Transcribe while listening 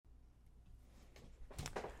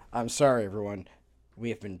I'm sorry, everyone. We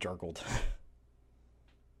have been juggled.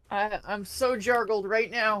 I'm so jargled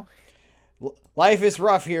right now. Life is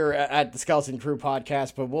rough here at the Skeleton Crew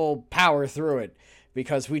podcast, but we'll power through it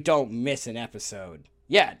because we don't miss an episode.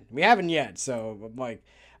 Yet. We haven't yet, so I'm like,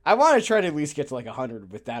 I want to try to at least get to like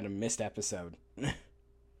 100 without a missed episode.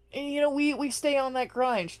 And we stay on that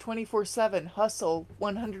grind 24/7, hustle,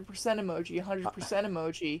 100% emoji, 100%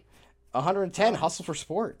 emoji. 110, Um, hustle for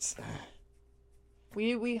sports.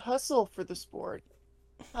 we hustle for the sport.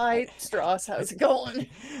 Hi, Strauss, how's it going?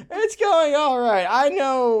 It's going all right. I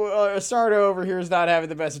know Sardo over here is not having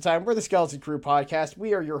the best of time. We're the Skeleton Crew podcast.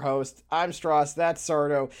 We are your host. I'm Strauss. That's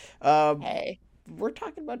Sardo. Hey. We're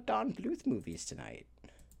talking about Don Bluth movies tonight.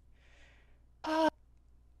 Uh,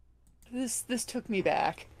 this took me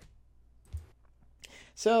back.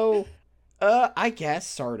 So, I guess,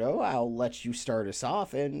 Sardo, I'll let you start us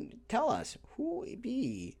off and tell us who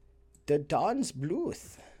be the Don's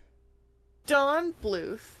Bluth. Don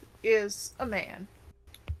Bluth is a man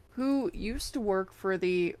who used to work for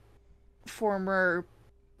the former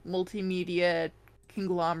multimedia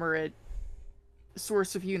conglomerate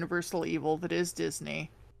source of universal evil that is Disney,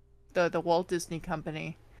 the Walt Disney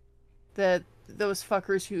Company, those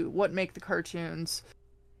fuckers who what make the cartoons.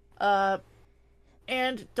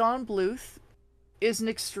 And Don Bluth is an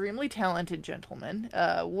extremely talented gentleman.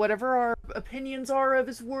 Whatever our opinions are of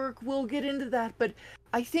his work, we'll get into that. But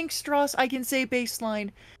I think, Strauss, I can say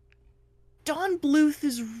baseline, Don Bluth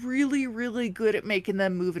is really, really good at making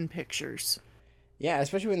them moving pictures. Yeah,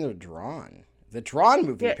 especially when they're drawn. The drawn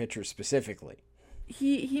moving Yeah, pictures specifically.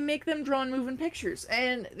 he make them drawn moving pictures,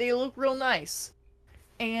 and they look real nice.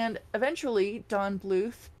 And eventually, Don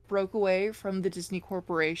Bluth broke away from the Disney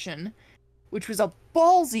Corporation, which was a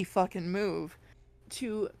ballsy fucking move,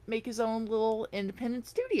 to make his own little independent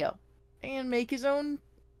studio and make his own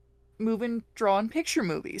moving drawn picture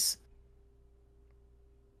movies.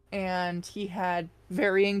 And he had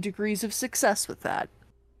varying degrees of success with that.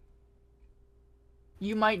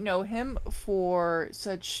 You might know him for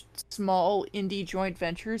such small indie joint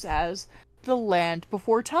ventures as The Land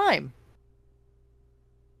Before Time.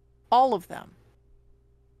 All of them.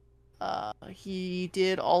 He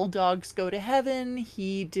did All Dogs Go to Heaven.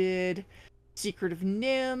 He did Secret of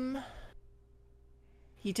Nim.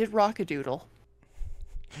 He did Rockadoodle.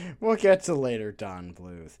 We'll get to later Don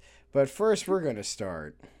Bluth. But first, we're going to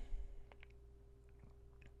start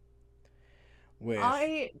with.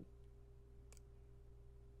 I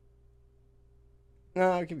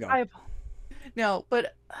No, keep going. I no,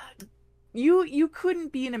 but you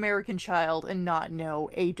couldn't be an American child and not know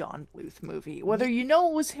a Don Bluth movie, whether you know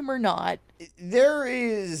it was him or not. There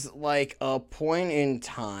is like a point in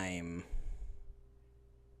time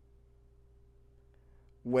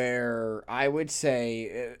where I would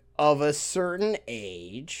say of a certain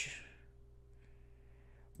age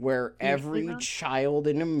where Usually every not. child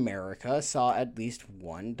in America saw at least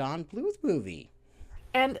one Don Bluth movie.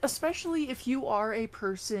 And especially if you are a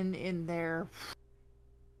person in their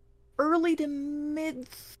early to mid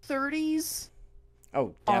 30s,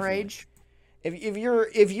 Oh, our definitely. age. If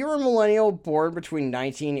you're a millennial born between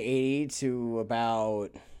 1980 to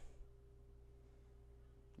about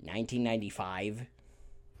 1995,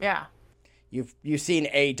 Yeah. you've seen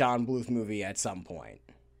a Don Bluth movie at some point.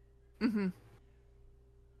 Mm-hmm.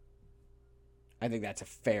 I think that's a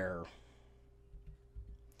fair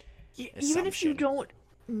Even if you assumption. don't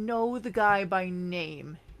know the guy by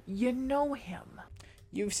name, you know him.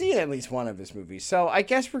 You've seen at least one of his movies, so I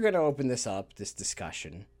guess we're going to open this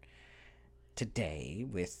discussion today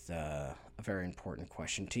with a very important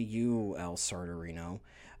question to you, El Sartorino.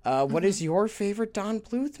 What Mm-hmm. is your favorite Don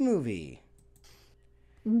Bluth movie?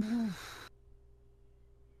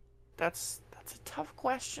 That's a tough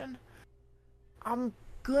question. I'm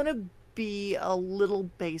gonna be a little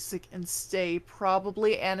basic and say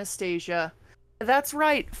probably Anastasia. That's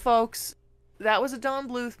right, folks. That was a Don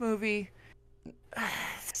Bluth movie.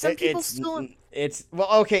 Some people It's still. it's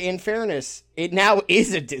well, okay. In fairness, it now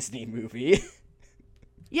is a Disney movie.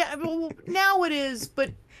 Yeah, well, now it is, but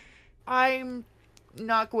I'm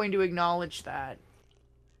not going to acknowledge that.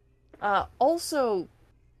 Also,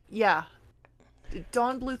 yeah,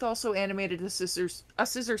 Don Bluth also animated a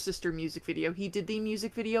Scissor Sister music video. He did the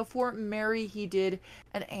music video for Mary. He did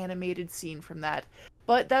an animated scene from that.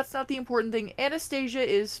 But that's not the important thing. Anastasia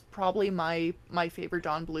is probably my favorite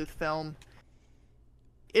Don Bluth film.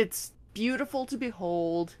 It's beautiful to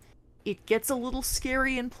behold. It gets a little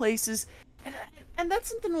scary in places, and that's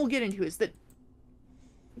something we'll get into. Is that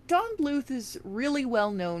Don Bluth is really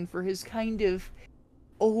well known for his kind of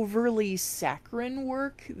overly saccharine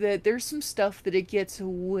work. That there's some stuff that it gets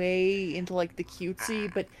way into like the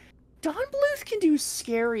cutesy, but Don Bluth can do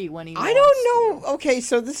scary when he I wants don't to. know. Okay,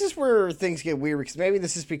 so this is where things get weird, because maybe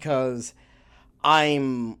this is because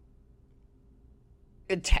I'm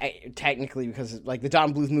technically, because like the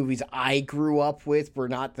Don Bluth movies I grew up with were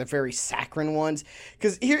not the very saccharine ones.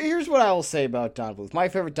 Because here's what I will say about Don Bluth. My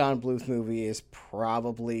favorite Don Bluth movie is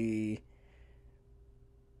probably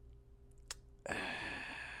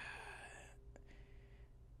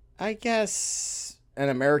I guess An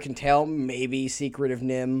American Tale, maybe Secret of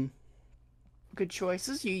Nim. Good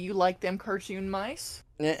choices. You like them cartoon mice?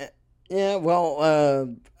 Yeah,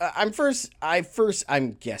 well, I'm going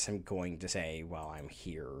to say while I'm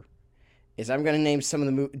here is I'm going to name some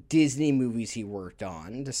of the Disney movies he worked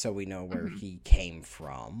on, just so we know where he came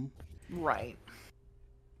from. Right.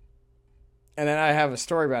 And then I have a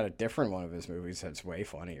story about a different one of his movies that's way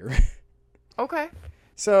funnier. Okay.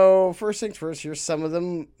 So, first things first, here's some of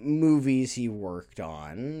the movies he worked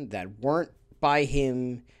on that weren't by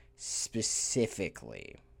him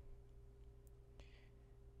specifically.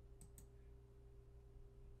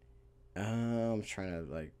 I'm trying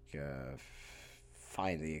to,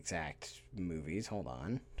 find the exact movies. Hold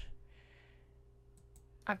on.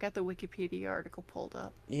 I've got the Wikipedia article pulled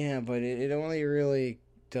up. Yeah, but it only really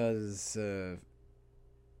does,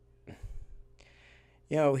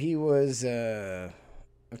 he was, I'm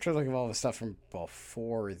trying to look at all the stuff from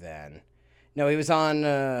before then. No, he was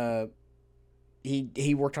on,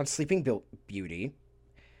 he worked on Sleeping Beauty,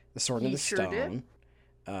 The Sword and the Stone.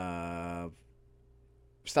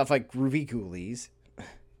 Stuff like Groovy Ghoulies.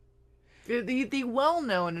 The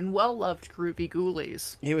well-known and well-loved Groovy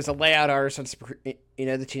Ghoulies. He was a layout artist on,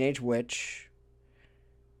 The Teenage Witch.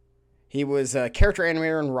 He was a character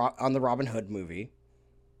animator on the Robin Hood movie.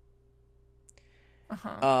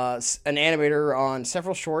 An animator on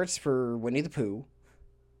several shorts for Winnie the Pooh.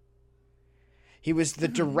 He was the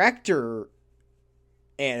director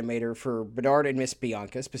animator for Bernard and Miss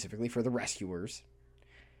Bianca, specifically for The Rescuers.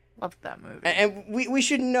 Loved that movie. And we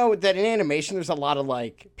should know that in animation, there's a lot of,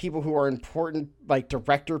 people who are important,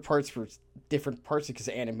 director parts for different parts, because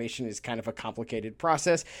animation is kind of a complicated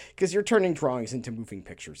process, because you're turning drawings into moving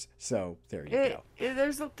pictures. So, there you go.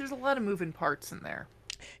 There's a lot of moving parts in there.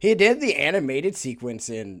 He did the animated sequence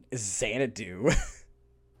in Xanadu.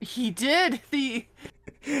 He did!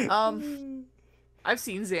 I've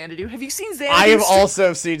seen Xanadu. Have you seen Xanadu? I have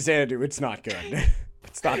also seen Xanadu. It's not good.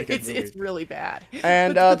 It's not a good movie. It's really bad.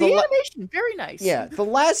 And but the animation, very nice. Yeah, the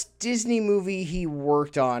last Disney movie he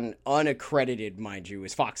worked on, unaccredited, mind you,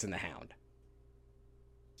 is Fox and the Hound.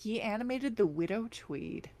 He animated The Widow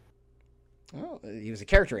Tweed. Oh, he was a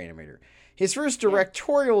character animator. His first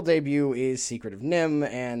directorial debut is Secret of Nim,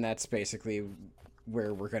 and that's basically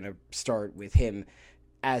where we're going to start with him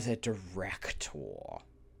as a director.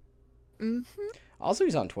 Mm-hmm. Also,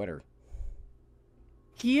 he's on Twitter.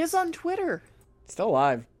 He is on Twitter. Still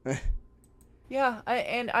alive. Yeah,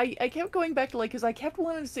 I kept going back to, because I kept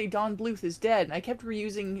wanting to say Don Bluth is dead, and I kept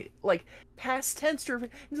reusing, past tense to...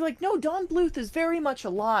 It's no, Don Bluth is very much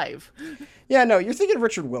alive. Yeah, no, you're thinking of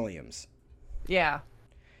Richard Williams. Yeah.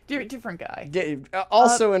 Different guy.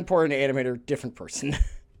 Also important animator, different person.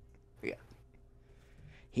 Yeah.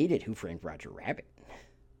 He did Who Framed Roger Rabbit.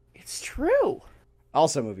 It's true.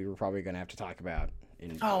 Also a movie we're probably going to have to talk about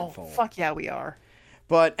in full. Fuck yeah, we are.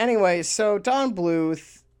 But anyway, so Don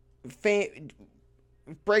Bluth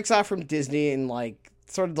breaks off from Disney in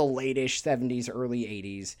sort of the late-ish 70s, early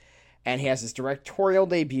 80s, and he has his directorial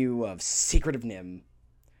debut of Secret of Nim,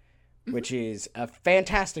 which is a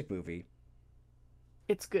fantastic movie.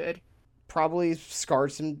 It's good. Probably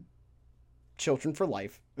scarred some children for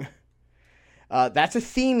life. That's a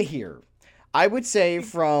theme here. I would say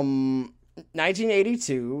from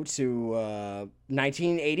 1982 to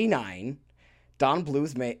 1989, Don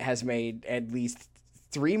Bluth has made at least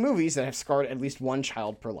 3 movies that have scarred at least one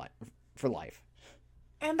child for life.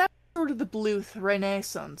 And that's sort of the Bluth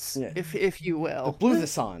Renaissance, if you will. The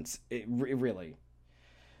Bluthissance, really.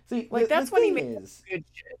 See, that's when he made good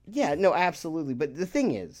shit. Yeah, no, absolutely. But the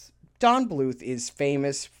thing is, Don Bluth is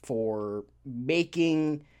famous for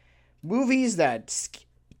making movies that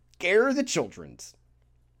scare the children's.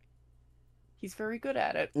 He's very good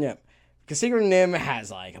at it. Yeah. Because Secret of Nim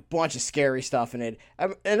has, a bunch of scary stuff in it.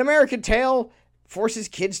 An American Tale forces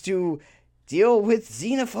kids to deal with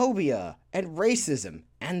xenophobia and racism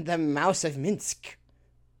and the Mouse of Minsk.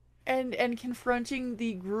 And confronting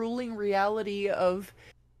the grueling reality of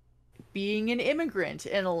being an immigrant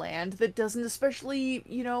in a land that doesn't especially,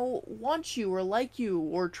 want you or like you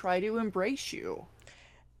or try to embrace you.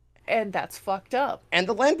 And that's fucked up. And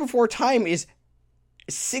The Land Before Time is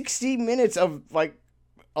 60 minutes of, like,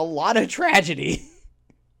 a lot of tragedy.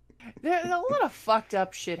 There's a lot of fucked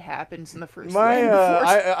up shit happens in the first Land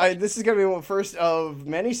Before Time. This is gonna be the first of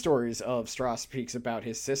many stories of Strauss speaks about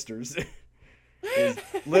his sisters. His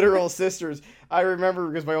literal sisters. I remember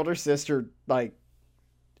because my older sister, like,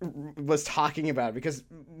 was talking about it because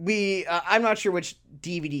I'm not sure which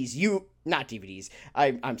DVDs not DVDs.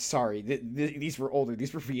 I'm sorry. These were older.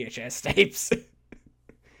 These were VHS tapes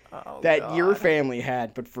that your family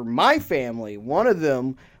had. But for my family, one of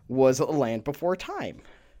them was A Land Before Time.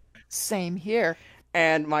 Same here.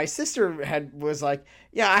 And my sister was like,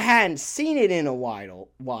 yeah, I hadn't seen it in a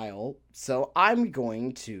while, so I'm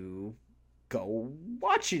going to go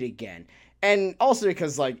watch it again. And also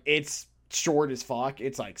because, like, it's short as fuck.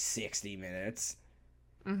 It's like 60 minutes.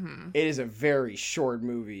 Mm-hmm. It is a very short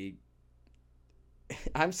movie.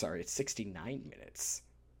 I'm sorry, it's 69 minutes.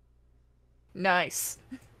 Nice.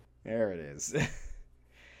 There it is.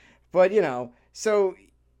 But, so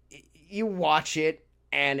you watch it,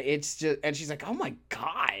 and it's just, and she's like, oh my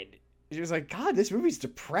God. She was like, God, this movie's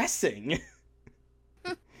depressing.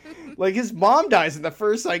 Like, his mom dies in the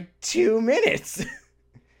first, like, 2 minutes.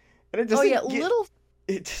 And it doesn't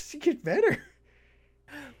it doesn't get better.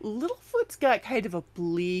 Littlefoot's got kind of a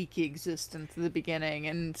bleak existence at the beginning,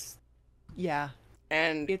 and yeah.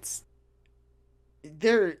 And it's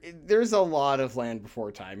there's a lot of Land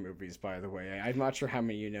Before Time movies, by the way. I'm not sure how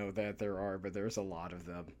many you know that there are, but there's a lot of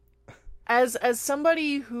them. As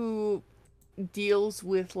somebody who deals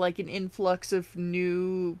with, like, an influx of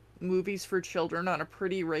new movies for children on a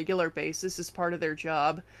pretty regular basis as part of their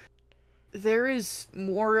job, there is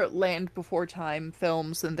more Land Before Time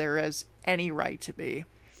films than there is any right to be.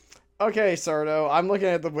 Okay, Sardo, I'm looking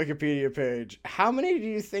at the Wikipedia page. How many do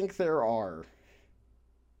you think there are?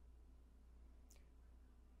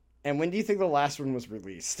 And when do you think the last one was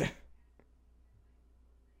released?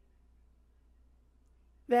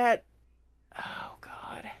 Oh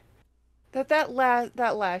God. That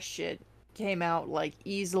last shit came out, like,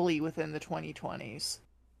 easily within the 2020s.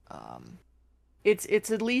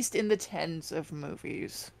 It's at least in the tens of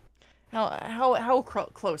movies. How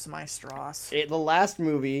close am I, Strauss? The last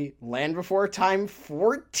movie, Land Before Time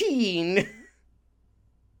 14,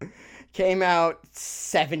 came out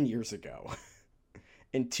 7 years ago,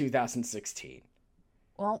 in 2016.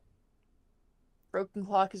 Well, broken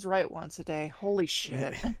clock is right once a day. Holy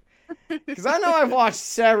shit. Because I know I've watched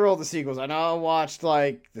several of the sequels. I know I watched,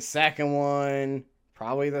 like, the second one,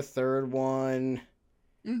 probably the third one.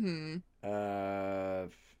 Mm-hmm. I'm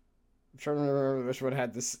trying to remember which one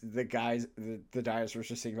had the dinosaurs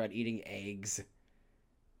just thinking about eating eggs.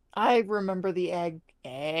 I remember the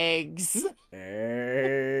eggs.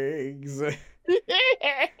 Eggs.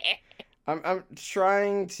 I'm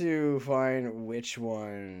trying to find which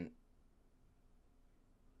one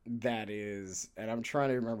that is, and I'm trying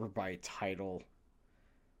to remember by title.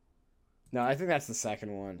 No, I think that's the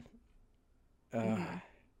second one.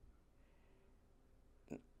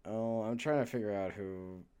 Oh, I'm trying to figure out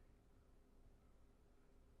who.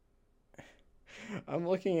 I'm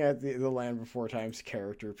looking at the Land Before Time's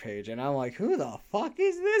character page, and I'm like, who the fuck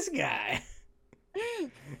is this guy?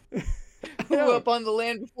 Who up on the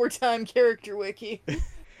Land Before Time character wiki?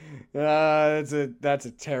 That's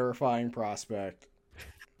a terrifying prospect.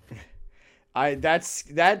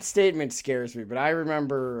 That statement scares me, but I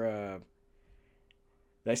remember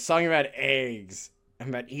that song about eggs,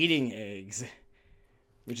 about eating eggs,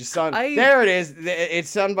 which is sung. There it is. It's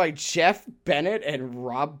sung by Jeff Bennett and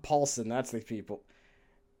Rob Paulson. That's the people.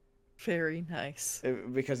 Very nice.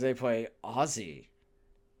 Because they play Ozzy.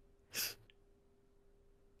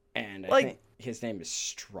 And I think his name is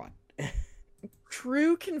Strut.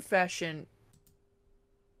 True confession.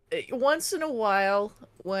 Once in a while,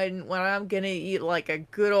 when I'm gonna eat, like, a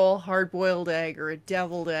good old hard-boiled egg or a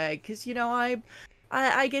deviled egg, because,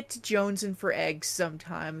 I get to jonesing for eggs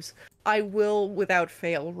sometimes, I will, without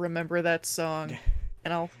fail, remember that song,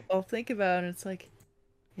 and I'll think about it, and it's like,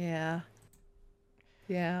 yeah.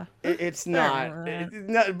 It's not.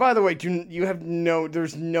 By the way,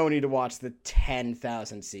 there's no need to watch the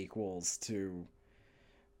 10,000 sequels to.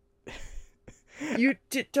 You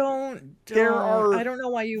don't. There are. I don't know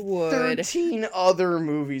why you would. 13 other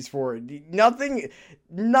movies for it. Nothing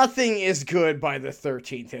is good by the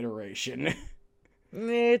 13th iteration.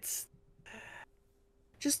 It's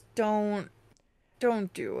just don't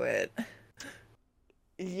do it.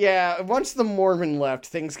 Yeah, once the Mormon left,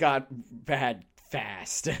 things got bad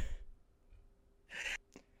fast.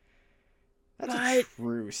 That's a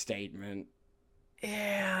true statement.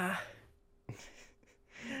 Yeah.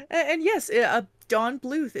 And yes, Don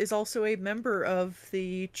Bluth is also a member of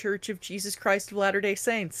the Church of Jesus Christ of Latter-day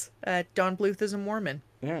Saints. Don Bluth is a Mormon.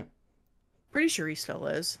 Yeah. Pretty sure he still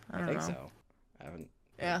is. I don't think know. so. I haven't.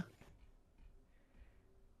 Yeah.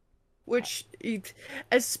 Which,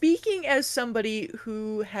 as speaking as somebody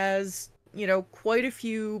who has, quite a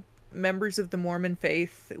few members of the Mormon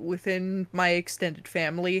faith within my extended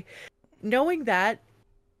family, knowing that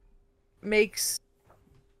makes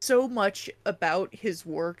so much about his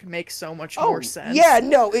work makes so much more sense. Yeah,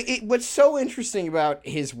 no, what's so interesting about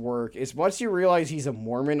his work is once you realize he's a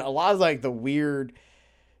Mormon, a lot of, like, the weird,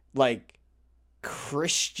 like,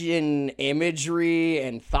 Christian imagery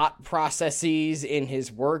and thought processes in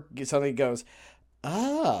his work, something goes,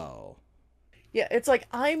 oh. Yeah, it's like,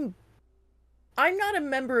 I'm not a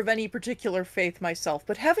member of any particular faith myself,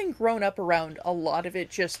 but having grown up around a lot of it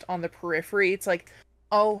just on the periphery, it's like,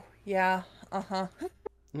 oh, yeah, uh-huh.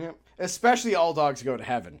 Yeah, especially All Dogs Go to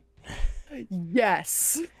Heaven.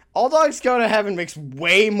 Yes. All Dogs Go to Heaven makes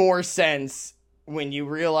way more sense when you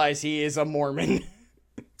realize he is a Mormon.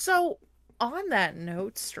 So, on that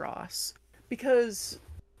note, Strauss, because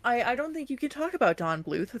I don't think you can talk about Don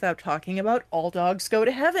Bluth without talking about All Dogs Go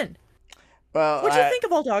to Heaven. Well, What do you think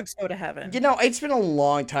of All Dogs Go to Heaven? It's been a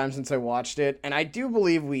long time since I watched it, and I do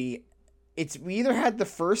believe we either had the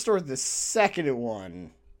first or the second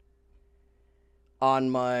one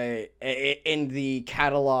on in the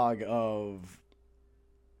catalog of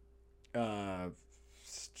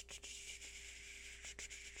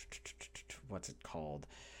what's it called?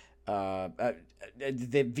 The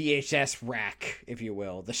VHS rack, if you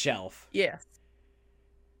will, the shelf. Yeah.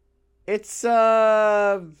 It's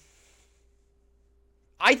I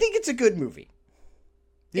think it's a good movie.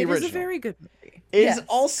 The original. It is a very good movie. It is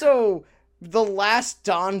also the last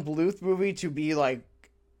Don Bluth movie to be, like,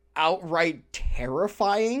 outright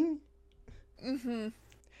terrifying. Mm-hmm.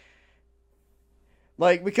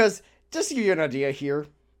 Like, because, just to give you an idea here,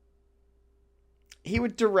 he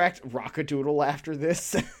would direct Rockadoodle after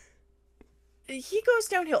this. He goes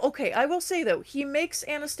downhill. Okay, I will say, though, he makes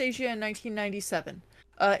Anastasia in 1997.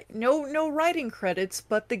 No writing credits,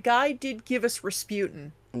 but the guy did give us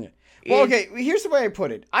Rasputin. Yeah. Well, okay, here's the way I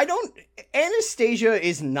put it. Anastasia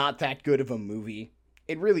is not that good of a movie.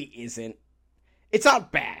 It really isn't. It's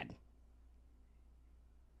not bad.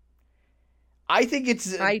 I think it's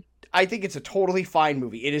a totally fine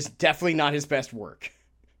movie. It is definitely not his best work.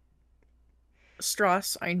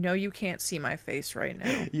 Strauss, I know you can't see my face right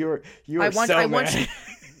now. You are so mad.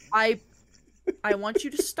 I want you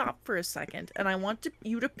to stop for a second, and I want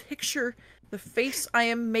you to picture the face I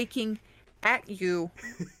am making at you.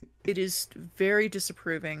 It is very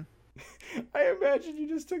disapproving. I imagine you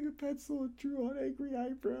just took a pencil and drew on angry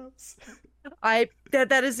eyebrows.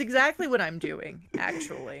 That is exactly what I'm doing,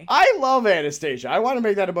 actually. I love Anastasia. I want to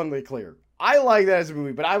make that abundantly clear. I like that as a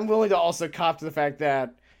movie, but I'm willing to also cop to the fact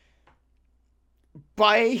that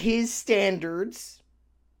by his standards,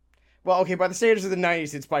 by the standards of the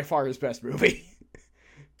 90s, it's by far his best movie.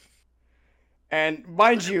 And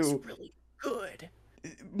mind you, really good.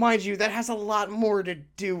 Mind you, that has a lot more to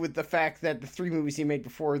do with the fact that the three movies he made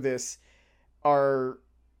before this are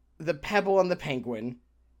The Pebble and the Penguin,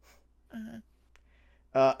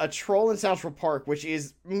 A Troll in Central Park, which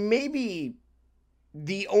is maybe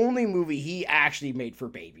the only movie he actually made for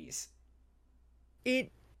babies.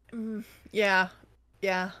 Yeah.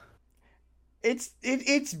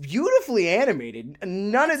 It's beautifully animated.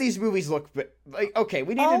 None of these movies look like, okay,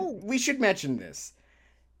 we should mention this.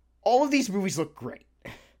 All of these movies look great.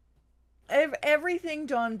 Everything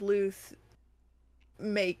Don Bluth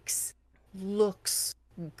makes looks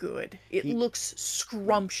good. It looks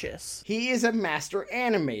scrumptious. He is a master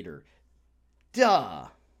animator. Duh.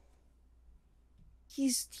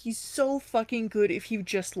 He's so fucking good if you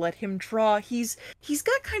just let him draw. He's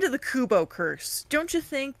got kind of the Kubo curse. Don't you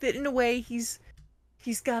think that in a way he's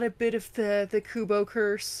got a bit of the Kubo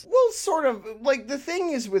curse? Well, sort of. Like, the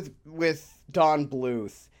thing is with Don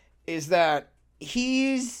Bluth is that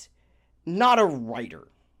he's not a writer.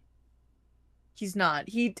 He's not.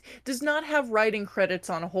 He does not have writing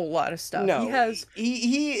credits on a whole lot of stuff. No, he has.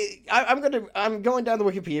 I'm going down the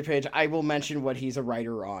Wikipedia page. I will mention what he's a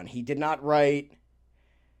writer on. He did not write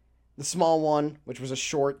The Small One, which was a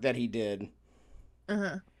short that he did.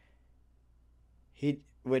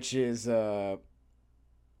 Which is that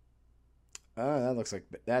looks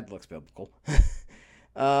biblical.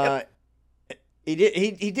 Yep.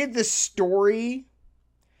 He did the story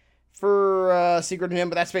for Secret of Nim,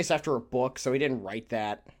 but that's based after a book, so he didn't write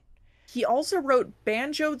that. He also wrote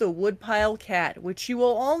Banjo the Woodpile Cat, which you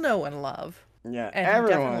will all know and love. Yeah, and everyone's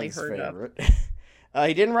definitely heard favorite.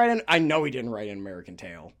 He didn't write I know he didn't write an American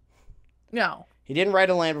Tail. No. He didn't write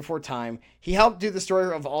A Land Before Time. He helped do the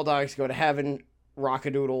story of All Dogs Go to Heaven,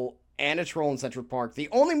 Rockadoodle, and A Troll in Central Park. The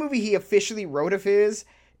only movie he officially wrote of his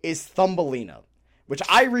is Thumbelina, which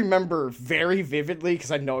I remember very vividly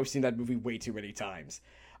because I know I've seen that movie way too many times.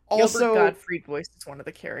 Gilbert Gottfried voiced one of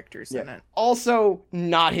the characters in it. Also,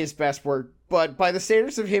 not his best work, but by the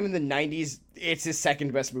standards of him in the 90s, it's his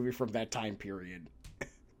second best movie from that time period.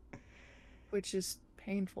 Which is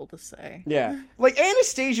painful to say. Yeah. Like,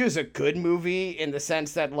 Anastasia is a good movie in the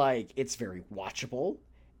sense that, like, it's very watchable.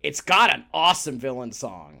 It's got an awesome villain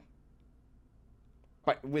song.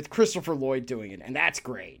 But with Christopher Lloyd doing it, and that's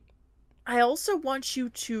great. I also want you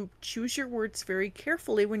to choose your words very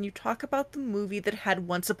carefully when you talk about the movie that had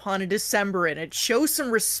Once Upon a December in it. Show some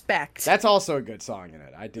respect. That's also a good song in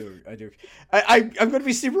it. I do. I'm going to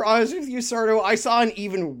be super honest with you, Sardo. I saw an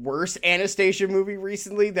even worse Anastasia movie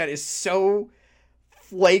recently that is so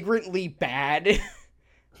flagrantly bad,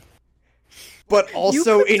 but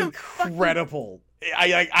also incredible.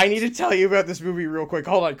 I need to tell you about this movie real quick.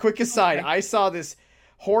 Hold on. Quick aside. Okay. I saw this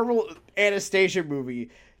horrible Anastasia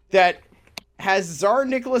movie that has Tsar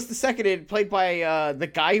Nicholas II played by the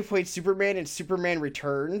guy who played Superman in Superman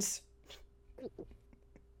Returns.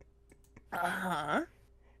 Uh-huh.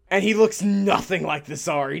 And he looks nothing like the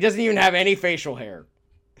Tsar. He doesn't even have any facial hair.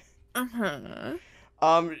 Uh-huh.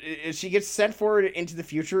 She gets sent forward into the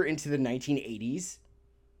future, into the 1980s.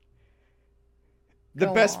 The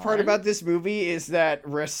best part about this movie is that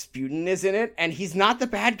Rasputin is in it, and he's not the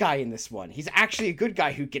bad guy in this one. He's actually a good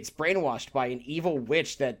guy who gets brainwashed by an evil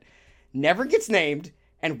witch that never gets named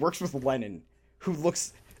and works with Lenin, who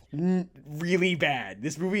looks really bad.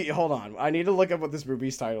 This movie, hold on, I need to look up what this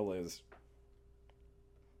movie's title is.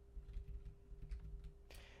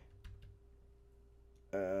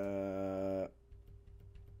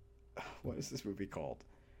 What is this movie called?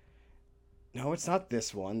 No, it's not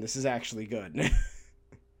this one. This is actually good.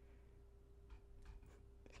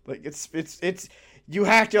 Like, it's, you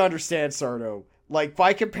have to understand, Sardo. Like,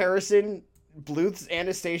 by comparison, Bluth's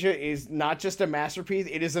Anastasia is not just a masterpiece,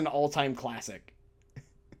 it is an all-time classic.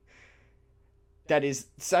 That is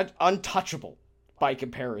such untouchable by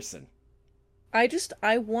comparison.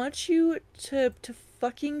 I want you to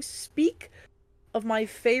fucking speak of my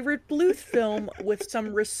favorite Bluth film with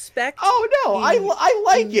some respect. Oh no, I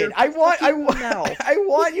like it. I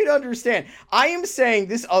want you to understand. I am saying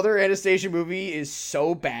this other Anastasia movie is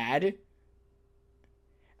so bad,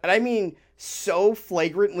 and I mean so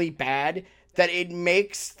flagrantly bad that it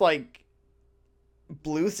makes like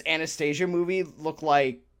Bluth's Anastasia movie look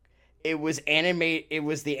like it was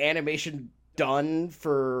the animation done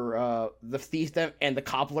for The Thief and the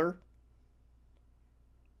Cobbler.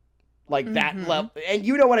 Like that level. And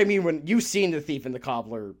you know what I mean when you've seen The Thief and the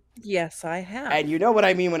Cobbler. Yes, I have. And you know what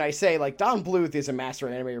I mean when I say, like, Don Bluth is a master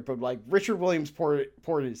animator, but, like, Richard Williams poured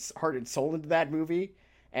his heart and soul into that movie,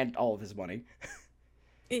 and all of his money.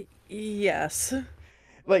 Yes.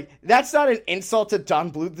 Like, that's not an insult to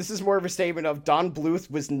Don Bluth. This is more of a statement of Don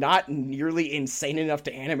Bluth was not nearly insane enough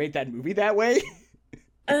to animate that movie that way.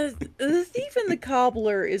 The Thief and the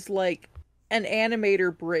Cobbler is, like, an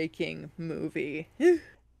animator-breaking movie.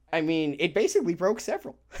 I mean, it basically broke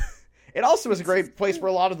several. It also was a great place where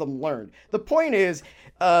a lot of them learned. The point is,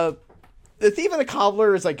 The Thief and the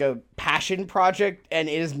Cobbler is like a passion project, and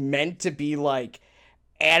it is meant to be, like,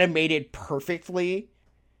 animated perfectly,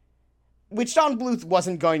 which Don Bluth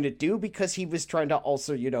wasn't going to do because he was trying to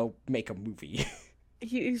also, you know, make a movie.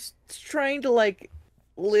 He's trying to, like,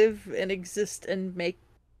 live and exist and make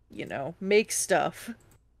stuff.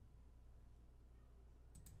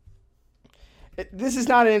 This is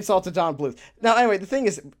not an insult to Don Bluth. Now, anyway, the thing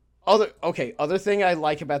is, other thing I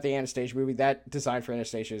like about the Anastasia movie, that design for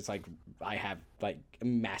Anastasia is, like, I have, like, a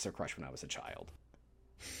massive crush when I was a child.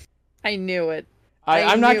 I knew it.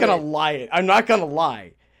 I'm not gonna lie. I'm not gonna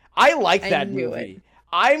lie. I like that movie.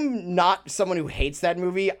 I'm not someone who hates that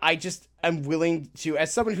movie. I just am willing to,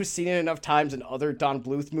 as someone who's seen it enough times in other Don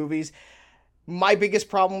Bluth movies, my biggest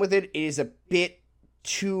problem with it is a bit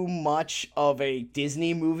too much of a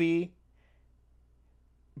Disney movie.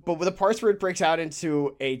 But with the parts where it breaks out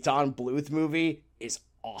into a Don Bluth movie is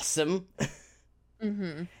awesome.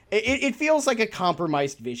 Mm-hmm. It feels like a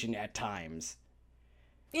compromised vision at times.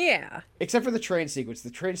 Yeah. Except for the train sequence. The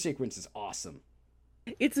train sequence is awesome.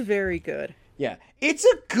 It's very good. Yeah. It's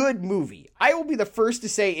a good movie. I will be the first to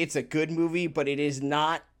say it's a good movie, but it is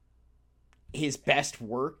not his best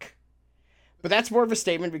work. But that's more of a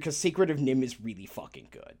statement because Secret of Nim is really fucking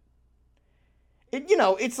good.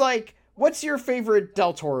 It's like, what's your favorite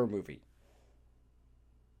Del Toro movie?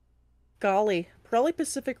 Golly, probably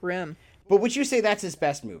Pacific Rim. But would you say that's his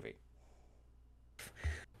best movie?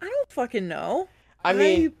 I don't fucking know. I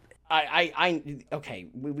mean, okay,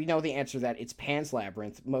 we know the answer to that. It's Pan's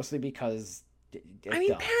Labyrinth, mostly because. I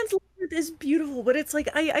mean, Pan's Labyrinth is beautiful, but it's like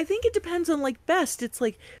I think it depends on like best. It's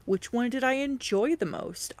like which one did I enjoy the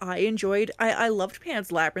most? I loved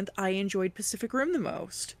Pan's Labyrinth. I enjoyed Pacific Rim the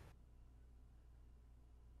most.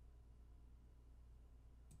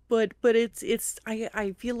 But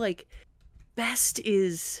I feel like best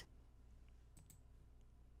is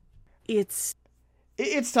it's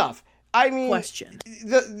tough. I mean, question.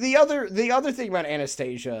 The other thing about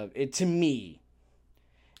Anastasia, to me,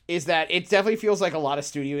 is that it definitely feels like a lot of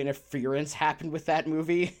studio interference happened with that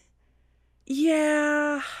movie.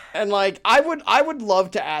 Yeah. And like I would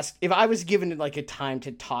love to ask if I was given like a time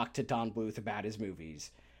to talk to Don Bluth about his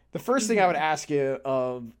movies. The first thing I would ask you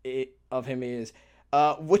of him is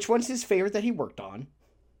which one's his favorite that he worked on?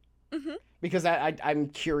 Mm-hmm. Because I'm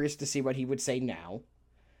curious to see what he would say now.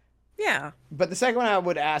 Yeah. But the second one I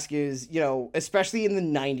would ask is, especially in the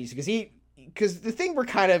 90s, because the thing we're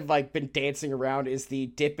kind of like been dancing around is the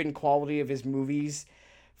dip in quality of his movies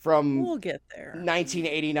from we'll get there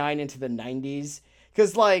 1989 into the 90s.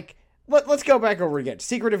 Because like, let's go back over again.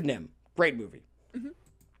 Secret of Nim, great movie. Mm-hmm.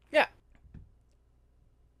 Yeah.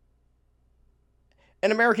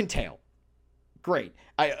 An American Tail, great.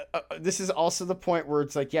 This is also the point where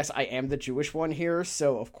it's like, yes, I am the Jewish one here,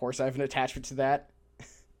 so of course I have an attachment to that.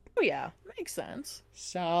 Oh yeah, makes sense.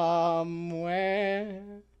 Somewhere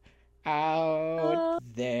out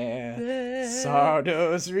there,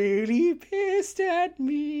 Sardo's really pissed at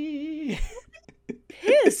me.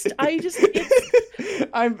 Pissed? I'm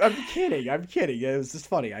kidding. It was just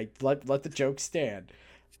funny. I let the joke stand.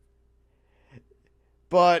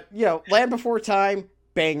 But Land Before Time,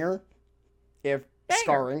 banger.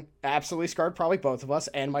 Scarring, absolutely scarred probably both of us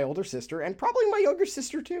and my older sister, and probably my younger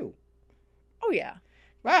sister too. Oh yeah.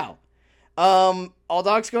 Wow. All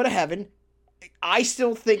Dogs Go to Heaven. I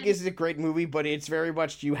still think this is a great movie, but it's very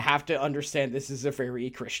much, you have to understand this is a very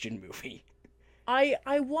Christian movie.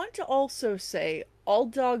 I want to also say All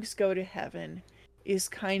Dogs Go to Heaven is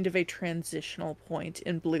kind of a transitional point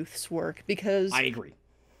in Bluth's work, because I agree.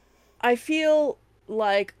 I feel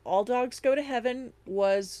like All Dogs Go to Heaven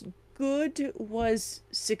was good, was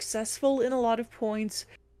successful in a lot of points,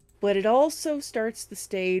 but it also starts the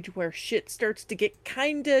stage where shit starts to get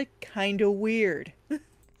kinda weird.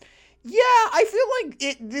 Yeah, I feel like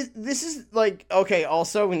this is like, okay,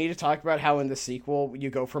 also we need to talk about how in the sequel you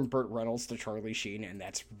go from Burt Reynolds to Charlie Sheen, and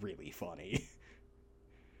that's really funny.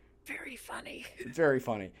 Very funny. Very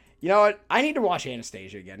funny. You know what? I need to watch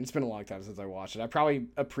Anastasia again. It's been a long time since I watched it. I probably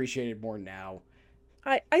appreciate it more now.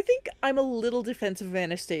 I think I'm a little defensive of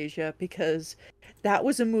Anastasia because that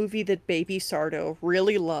was a movie that Baby Sardo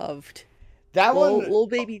really loved. That little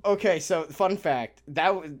baby. Okay, so fun fact.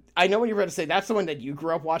 I know what you're about to say. That's the one that you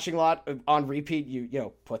grew up watching a lot on repeat.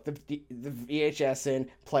 You put the VHS in,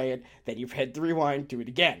 play it, then you hit the rewind, do it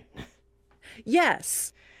again.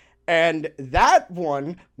 Yes. And that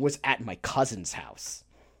one was at my cousin's house.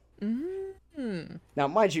 Mm-hmm. Now,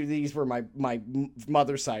 mind you, these were my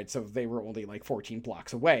mother's side, so they were only like 14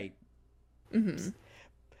 blocks away. Mm-hmm.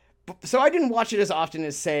 So I didn't watch it as often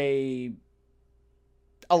as, say,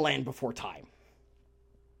 A Land Before Time.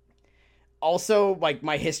 Also, like,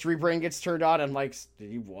 my history brain gets turned on. I'm like,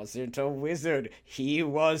 he wasn't a wizard. He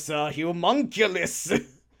was a homunculus.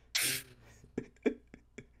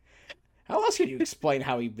 How else could you explain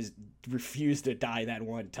how he refused to die that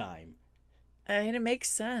one time? And it makes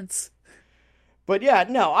sense. But yeah,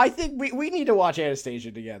 no, I think we need to watch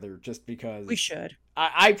Anastasia together just because we should.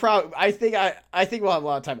 I think we'll have a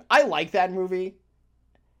lot of time. I like that movie.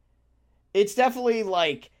 It's definitely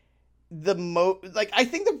like I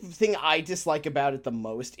think the thing I dislike about it the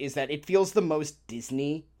most is that it feels the most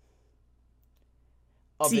Disney.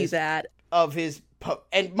 And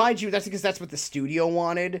mind you, that's because that's what the studio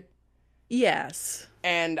wanted. Yes.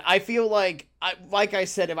 And I feel like I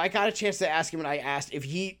said, if I got a chance to ask him, and I asked if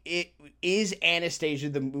is Anastasia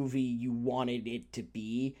the movie you wanted it to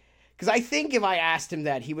be? Because I think if I asked him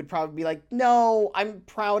that, he would probably be like, no, I'm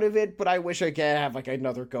proud of it, but I wish I could have like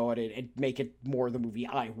another go at it and make it more the movie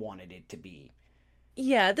I wanted it to be.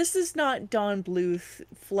 Yeah, this is not Don Bluth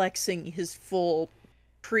flexing his full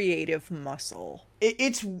creative muscle.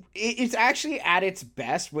 It's actually at its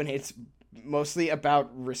best when it's mostly about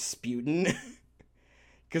Rasputin.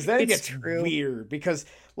 Because then it gets weird. Because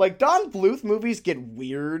like Don Bluth movies get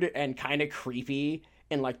weird and kind of creepy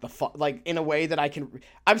in like in a way that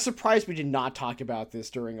I'm surprised we did not talk about this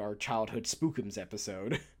during our childhood Spookums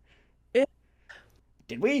episode.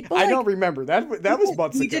 Did we? I don't remember. That was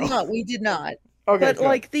months ago. We did not. Okay, but good.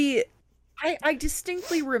 Like I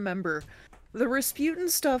distinctly remember The Rasputin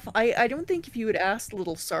stuff, I don't think if you had asked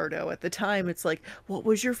little Sardo at the time, it's like, what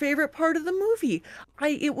was your favorite part of the movie?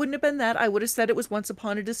 It wouldn't have been that. I would have said it was Once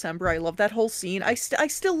Upon a December. I love that whole scene. I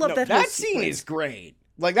still love No, that whole that scene is sequence. great.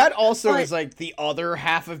 Like, that also But is, like, the other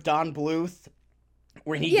half of Don Bluth,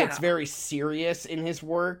 where he gets yeah, very serious in his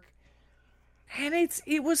work. and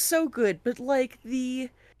it was so good. But like in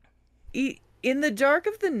the dark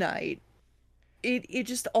of the night, it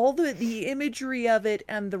just all the imagery of it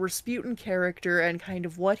and the Rasputin character and kind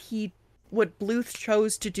of what Bluth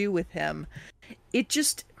chose to do with him. It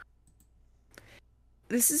just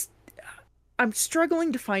this is I'm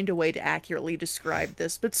struggling to find a way to accurately describe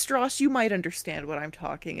this, but Strauss, you might understand what I'm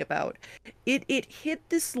talking about. It hit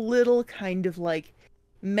this little kind of like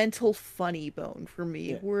mental funny bone for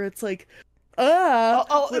me, Yeah. where it's like,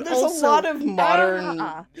 but There's also, a lot of modern,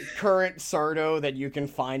 ah. current Sardo that you can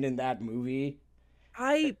find in that movie.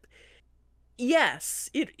 I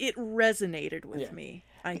Yes, it resonated with Yeah. me,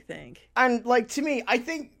 I think. And, like, to me, I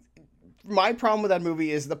think my problem with that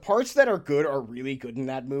movie is the parts that are good are really good in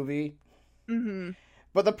that movie. Mm-hmm.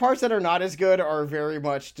 But the parts that are not as good are very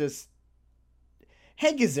much just...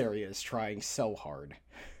 Hank Azaria is trying so hard.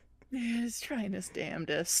 He's trying his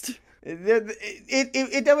damnedest.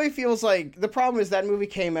 It definitely feels like... The problem is that movie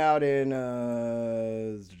came out in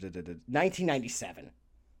 1997.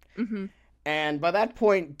 Mm-hmm. And by that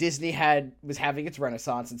point, Disney was having its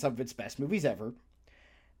renaissance and some of its best movies ever.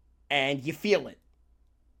 And you feel it.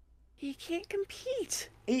 He can't compete,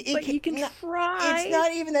 He but he can try. It's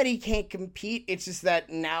not even that he can't compete. It's just that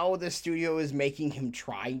now the studio is making him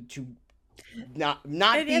try to not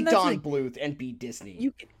be Don Bluth and be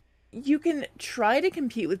Disney. You can try to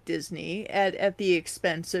compete with Disney at the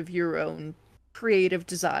expense of your own creative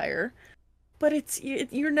desire, but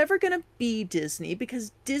you're never gonna be Disney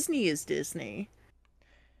because Disney is Disney.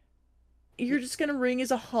 You're just gonna ring as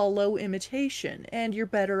a hollow imitation, and you're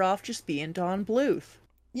better off just being Don Bluth.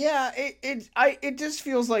 Yeah, it just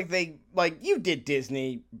feels like you did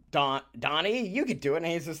Disney, Donnie, you could do it, and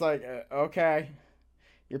he's just like, okay,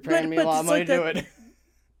 you're paying me a lot of money to do it.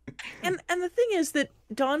 And the thing is that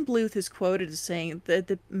Don Bluth is quoted as saying that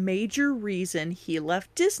the major reason he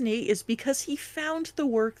left Disney is because he found the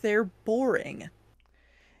work there boring.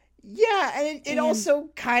 Yeah, and it also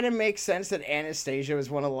kind of makes sense that Anastasia was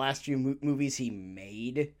one of the last few movies he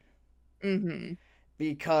made. Mm-hmm.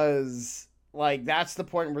 Because, like, that's the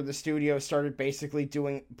point where the studio started basically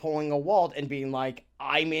pulling a Walt and being like,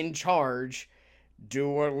 I'm in charge, do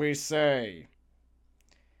what we say.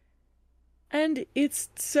 And it's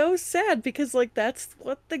so sad because, like, that's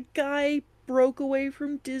what the guy broke away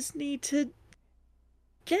from Disney to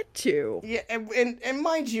get to. Yeah, and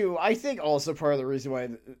mind you, I think also part of the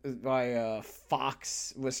reason why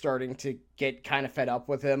Fox was starting to get kind of fed up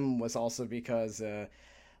with him was also because,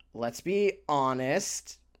 let's be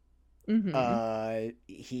honest, Mm-hmm.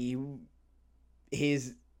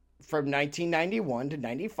 his from 1991 to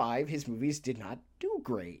 95, his movies did not do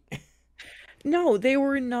great. No, they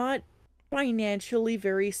were not financially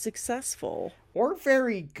very successful. Or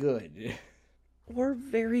very good. Or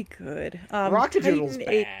very good. Rockadoodle's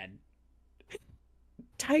bad.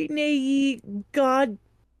 Titan AE, God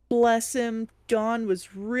bless him. Don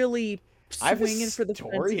was really swinging for the fences. I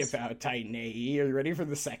have a story about Titan AE. Are you ready for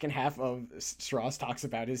the second half of Strauss talks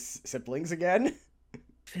about his siblings again?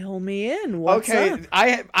 Fill me in. What's up?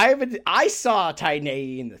 I saw Titan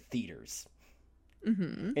AE in the theaters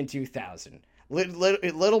in 2000.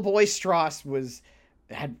 Little boy Strauss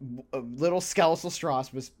had little skeletal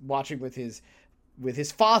Strauss was watching with his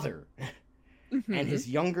father and his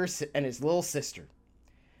little sister.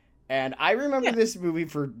 And I remember this movie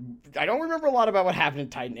I don't remember a lot about what happened in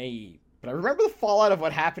Titan AE, but I remember the fallout of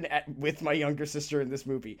what happened with my younger sister in this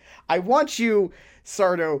movie. I want you,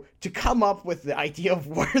 Sardo, to come up with the idea of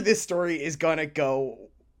where this story is gonna go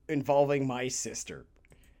involving my sister.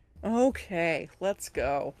 Okay, let's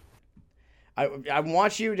go. I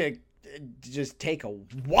want you to just take a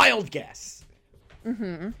wild guess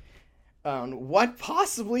on what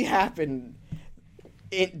possibly happened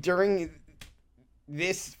during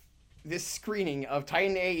this screening of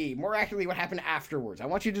Titan AE. More accurately, what happened afterwards. I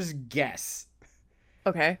want you to just guess.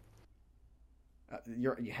 Okay.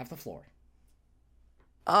 You have the floor.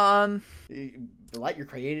 Let your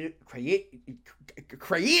creativity.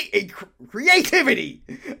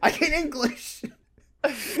 I can English.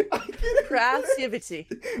 Creativity.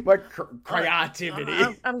 My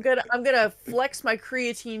creativity. I'm gonna flex my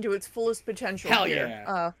creatine to its fullest potential. Hell here.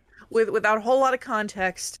 Yeah. Without a whole lot of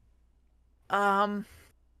context. Your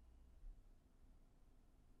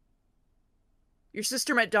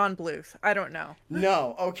sister met Don Bluth. I don't know.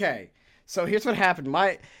 No, okay. So here's what happened.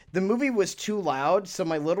 The movie was too loud, so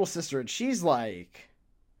my little sister, and she's like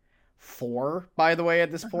 4, by the way,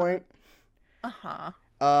 at this point,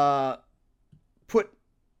 put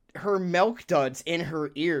her milk duds in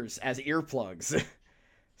her ears as earplugs.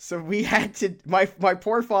 So we had to, my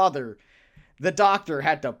poor father, the doctor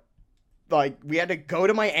had to, like, we had to go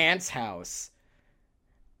to my aunt's house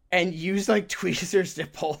and use, like, tweezers to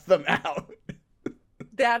pull them out.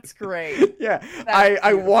 That's great. Yeah. That's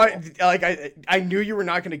I want, like, I knew you were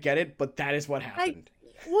not going to get it, but that is what happened.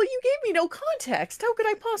 Well, you gave me no context. How could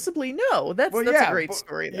I possibly know? That's a great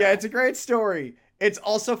story, though. Yeah, it's a great story. It's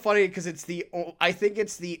also funny because I think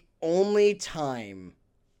it's the only time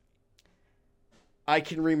I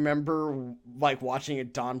can remember, like, watching a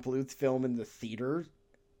Don Bluth film in the theater.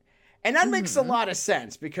 And that makes a lot of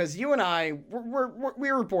sense because you and I,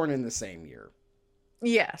 we were born in the same year.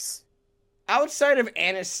 Yes. Outside of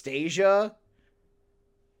Anastasia,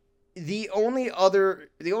 the only other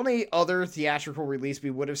theatrical release we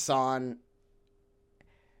would have saw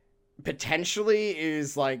potentially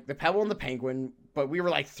is, like, The Pebble and the Penguin, but we were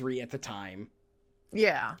like 3 at the time.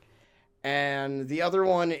 Yeah. And the other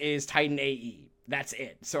one is Titan AE. That's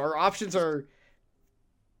it. So our options are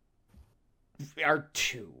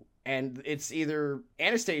 2. And it's either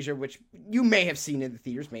Anastasia, which you may have seen in the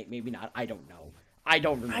theaters, maybe not. I don't know. I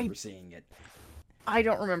don't remember seeing it. I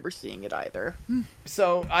don't remember seeing it either.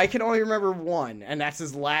 So I can only remember one, and that's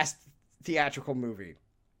his last theatrical movie.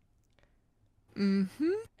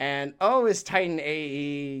 Mm-hmm. And is Titan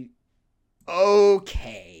AE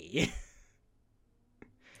okay?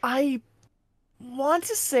 I want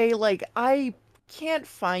to say, like, I can't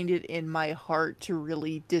find it in my heart to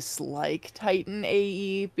really dislike Titan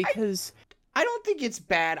AE because I don't think it's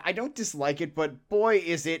bad. I don't dislike it, but boy,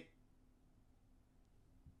 is it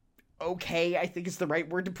okay, I think is the right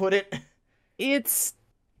word to put it. It's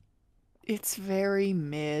very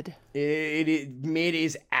mid. Mid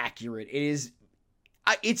is accurate. It's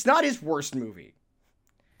not his worst movie.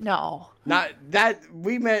 No. Not that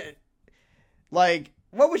we meant, like,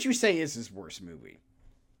 what would you say is his worst movie?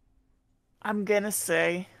 I'm gonna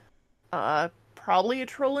say, probably A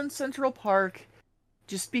Troll in Central Park,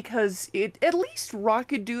 just because at least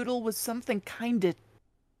Rockadoodle was something kinda...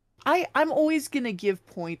 I'm always gonna give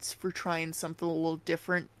points for trying something a little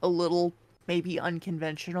different, a little, maybe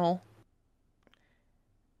unconventional.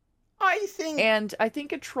 I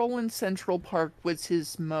think A Troll in Central Park was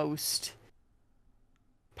his most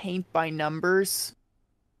paint by numbers.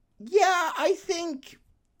 Yeah, I think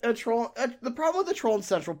the problem with The Troll in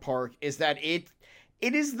Central Park is that it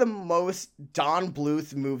is the most Don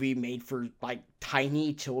Bluth movie made for, like,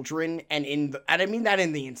 tiny children, and I mean that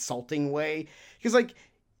in the insulting way, because, like,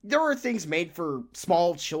 there are things made for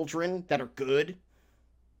small children that are good.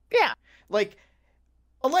 Yeah. Like,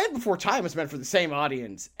 A Land Before Time was meant for the same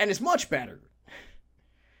audience, and is much better.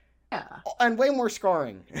 Yeah. And way more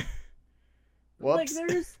scarring. Whoops.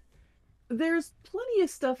 Like, there's plenty of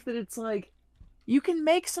stuff that it's like, you can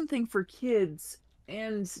make something for kids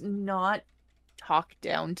and not talk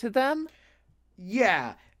down to them.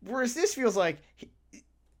 Yeah. Whereas this feels like...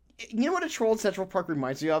 You know what A Troll in Central Park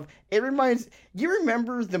reminds me of? You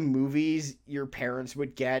remember the movies your parents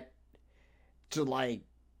would get to, like,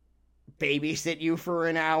 babysit you for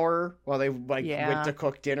an hour while they, like, went to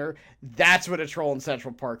cook dinner? That's what A Troll in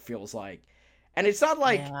Central Park feels like. And it's not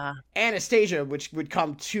like Anastasia, which would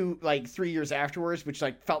come 3 years afterwards, which,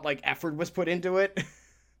 like, felt like effort was put into it.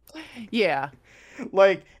 Yeah.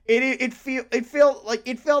 Like, it felt like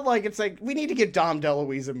it's like, we need to give Dom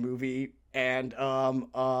DeLuise a movie. And,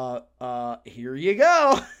 here you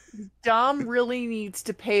go. Dom really needs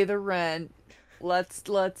to pay the rent. Let's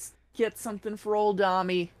get something for old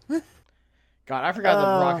Dommy. God, I forgot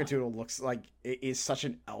that Rockadoodle looks like it is such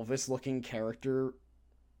an Elvis-looking character,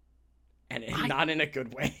 and not in a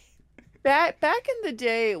good way. Back in the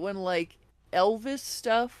day when, like, Elvis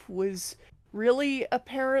stuff was really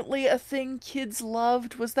apparently a thing kids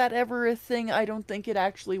loved, was that ever a thing? I don't think it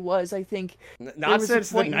actually was. I think not since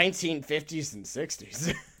the 1950s and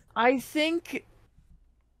 60s. I think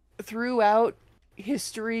throughout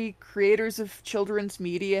history, creators of children's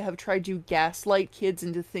media have tried to gaslight kids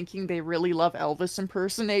into thinking they really love Elvis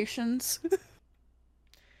impersonations.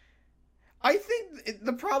 I think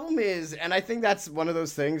the problem is, and I think that's one of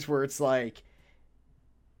those things where it's like,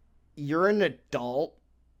 you're an adult,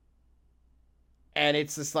 and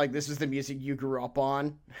it's just like, this is the music you grew up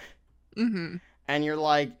on. Mm-hmm. And you're,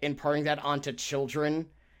 like, imparting that onto children,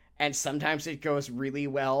 and sometimes it goes really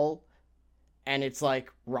well, and it's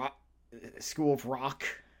like School of Rock.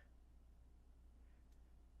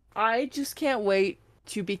 I just can't wait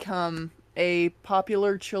to become a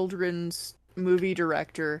popular children's movie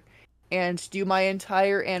director and do my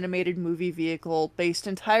entire animated movie vehicle based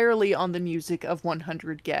entirely on the music of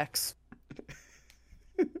 100 Gex.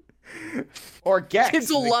 Or Gex. Kids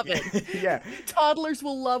will love it. Yeah. Toddlers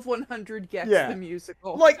will love 100 Gex, the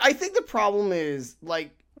musical. Like, I think the problem is,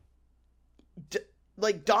 like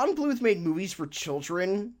Don Bluth made movies for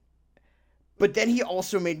children, but then he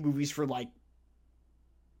also made movies for, like,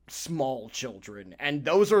 small children, and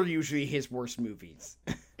those are usually his worst movies.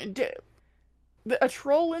 A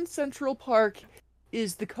Troll in Central Park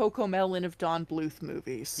is the Cocomelon of Don Bluth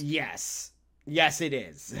movies. Yes. Yes, it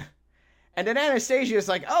is. And then Anastasia is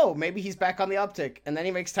like, oh, maybe he's back on the uptick. And then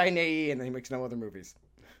he makes Titan AE, and then he makes no other movies.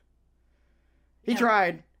 He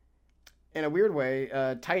tried. In a weird way,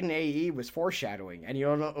 Titan AE was foreshadowing. And you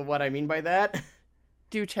don't know what I mean by that?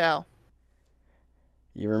 Do tell.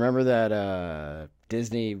 You remember that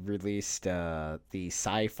Disney released the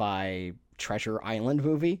sci-fi Treasure Island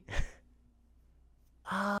movie?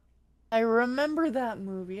 I remember that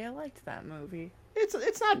movie. I liked that movie.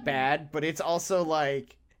 It's not bad, but it's also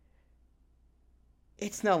like...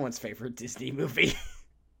 It's no one's favorite Disney movie.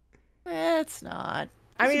 It's not.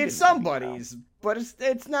 I mean, it's somebody's, but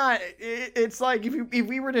it's not. It's like if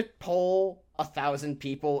we were to poll 1,000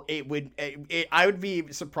 people, I would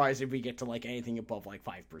be surprised if we get to like anything above like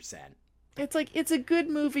 5%. It's like it's a good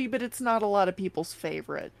movie, but it's not a lot of people's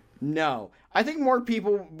favorite. No, I think more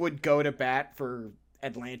people would go to bat for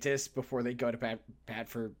Atlantis before they go to bat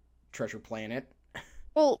for Treasure Planet.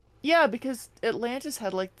 Well, yeah, because Atlantis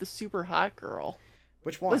had like the super hot girl.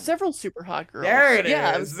 Which one? With several super hot girls. There it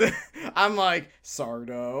is. I'm like,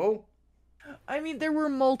 Sardo. I mean, there were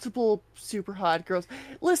multiple super hot girls.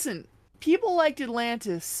 Listen, people liked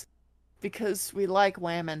Atlantis because we like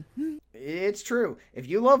women. It's true. If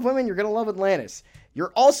you love women, you're going to love Atlantis.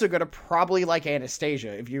 You're also going to probably like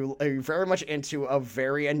Anastasia if you're very much into a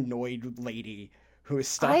very annoyed lady who is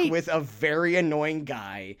stuck with a very annoying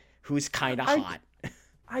guy who's kind of hot.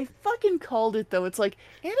 I fucking called it, though. It's like,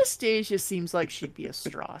 Anastasia seems like she'd be a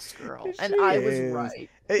Strauss girl. And I was right.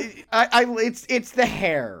 It's the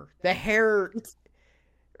hair. The hair,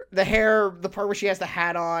 the part where she has the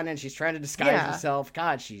hat on and she's trying to disguise herself.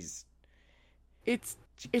 God, It's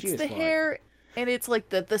the hair, and it's like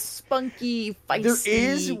the spunky, feisty... There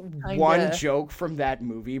is one joke from that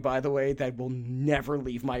movie, by the way, that will never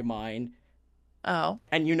leave my mind. Oh.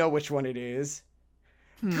 And you know which one it is.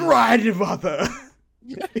 Grandmother!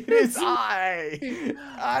 It is I,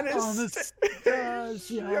 Anastasia.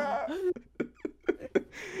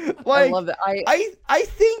 Like, I love that. I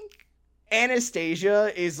think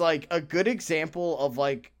Anastasia is like a good example of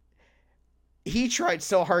like he tried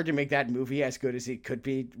so hard to make that movie as good as it could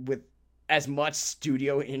be with as much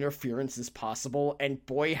studio interference as possible, and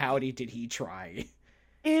boy howdy did he try.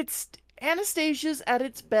 It's Anastasia's at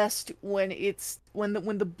its best when the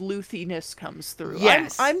bluthiness comes through.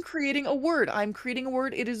 Yes. I'm creating a word.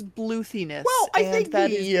 It is bluthiness. Well, I think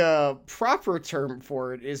the proper term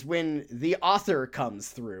for it is when the author comes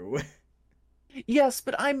through. Yes,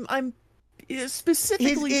 but I'm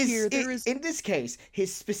specifically here. There is, in this case,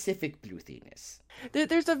 his specific bluthiness.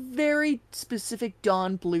 There's a very specific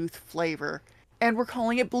Don Bluth flavor, and we're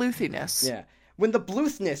calling it bluthiness. Yeah. When the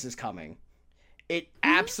bluthness is coming, it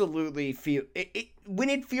absolutely when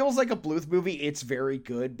it feels like a Bluth movie, it's very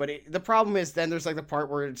good. But the problem is then there's like the part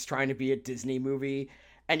where it's trying to be a Disney movie,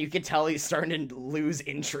 and you can tell he's starting to lose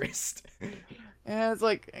interest. And it's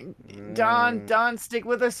like, Don, stick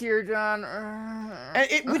with us here, Don.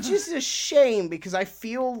 Which is a shame because I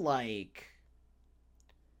feel like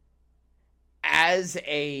as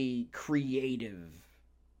a creative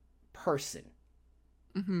person,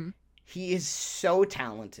 he is so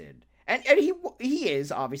talented. And he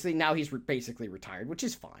is, obviously. Now he's basically retired, which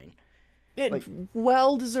is fine.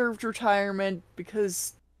 Well-deserved retirement,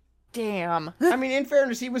 because, damn. I mean, in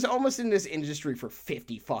fairness, he was almost in this industry for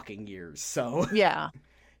 50 fucking years, so... Yeah.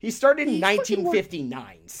 He started in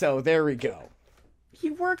 1959, so there we go. He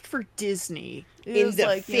worked for Disney. In the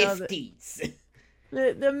 50s.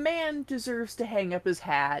 The man deserves to hang up his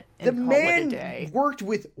hat and call it a day. The man worked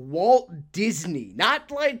with Walt Disney. Not,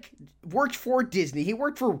 worked for Disney. He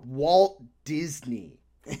worked for Walt Disney.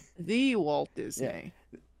 The Walt Disney.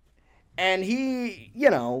 Yeah. And he,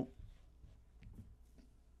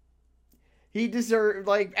 he deserved,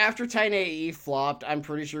 after Titan AE flopped, I'm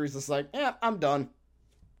pretty sure he's just like, yeah, I'm done.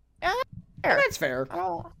 Yeah. That's fair.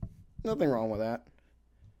 Oh. Nothing wrong with that.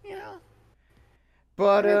 Yeah.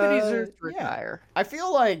 But everybody deserves to retire. I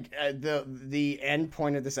feel like the end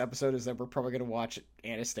point of this episode is that we're probably going to watch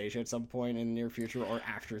Anastasia at some point in the near future or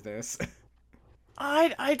after this.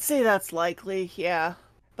 I'd say that's likely, yeah.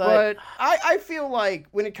 But I feel like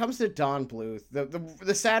when it comes to Don Bluth,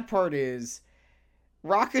 the sad part is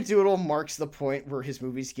Rockadoodle marks the point where his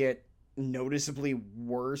movies get noticeably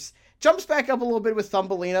worse. Jumps back up a little bit with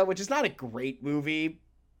Thumbelina, which is not a great movie,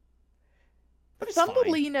 but it's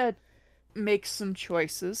Thumbelina makes some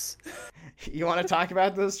choices. You want to talk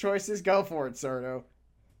about those choices? Go for it, Sardo.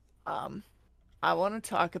 I want to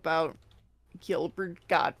talk about Gilbert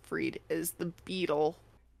Gottfried as the Beetle.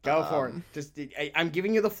 Go for it. Just I'm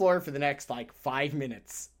giving you the floor for the next 5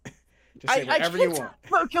 minutes. Just say whatever you want. I can't talk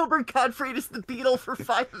about Gilbert Gottfried as the Beetle for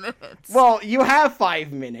 5 minutes. Well, you have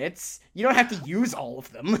 5 minutes. You don't have to use all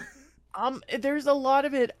of them. There's a lot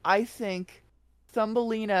of it. I think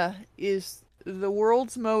Thumbelina is the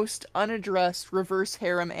world's most unaddressed reverse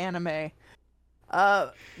harem anime.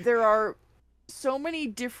 There are so many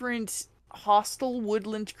different hostile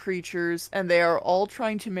woodland creatures, and they are all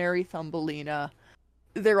trying to marry Thumbelina.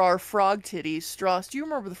 There are frog titties. Strauss, do you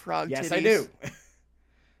remember the frog titties? Yes, I do.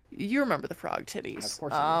 You remember the frog titties. Of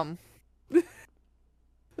course I do.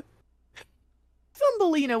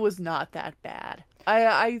 Thumbelina was not that bad.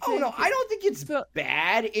 I think, oh no, I don't think it's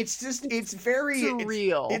bad. It's just it's very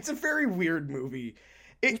surreal. It's a very weird movie.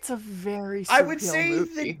 It's a very surreal I would say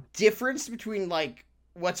movie. the difference between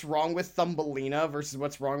what's wrong with Thumbelina versus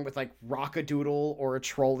what's wrong with Rockadoodle or A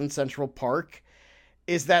Troll in Central Park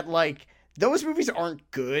is that those movies aren't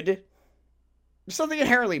good. There's something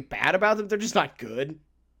inherently bad about them. They're just not good.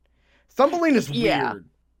 Thumbelina's weird.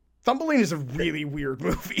 Thumbelina's a really weird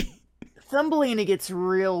movie. Thumbelina gets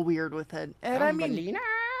real weird with it. And Thumbelina.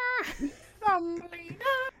 Thumbelina.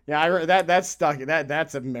 Yeah, that's stuck.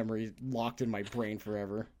 That's a memory locked in my brain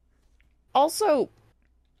forever. Also,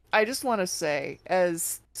 I just want to say,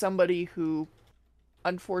 as somebody who,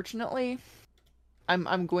 unfortunately,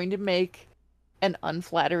 I'm going to make an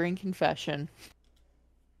unflattering confession.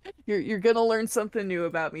 You're gonna learn something new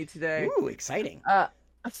about me today. Ooh, exciting.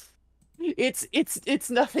 It's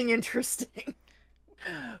nothing interesting.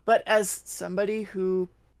 But as somebody who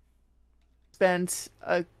spent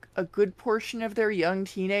a good portion of their young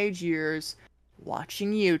teenage years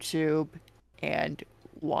watching YouTube and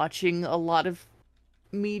watching a lot of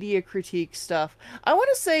media critique stuff, I want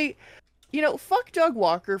to say, fuck Doug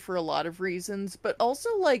Walker for a lot of reasons, but also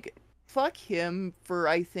fuck him for,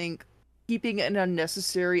 I think, keeping an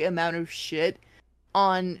unnecessary amount of shit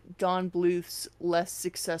on Don Bluth's less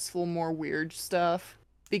successful, more weird stuff.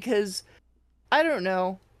 Because, I don't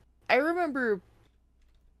know, I remember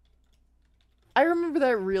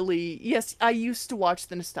that really... Yes, I used to watch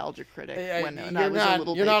The Nostalgia Critic when I was a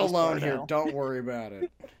little You're not alone Bardo. here. Don't worry about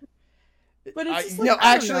it. But it's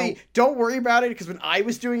don't worry about it, because when I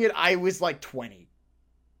was doing it, I was 20.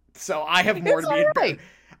 So I have more to be embarrassed.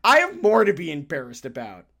 I have more to be embarrassed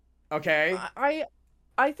about. Okay?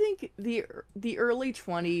 I think the early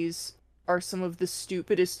 20s are some of the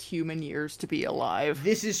stupidest human years to be alive.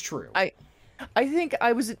 This is true. I think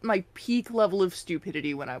I was at my peak level of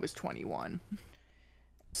stupidity when I was 21.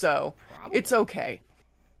 So, Probably. it's okay.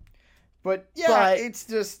 But it's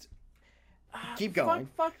just... Keep going.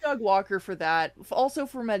 Fuck Doug Walker for that. Also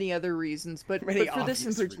for many other reasons, but for this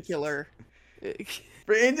in particular...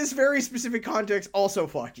 But in this very specific context, also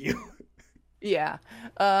fuck you. Yeah.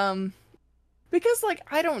 Because,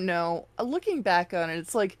 I don't know. Looking back on it,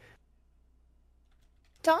 it's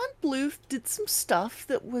Don Bluth did some stuff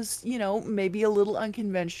that was, maybe a little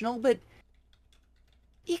unconventional, but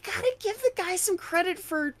you gotta give the guy some credit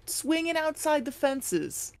for swinging outside the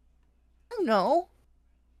fences. I don't know.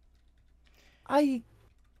 I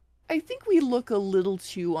think we look a little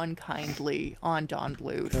too unkindly on Don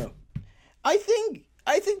Bluth. Yeah. I think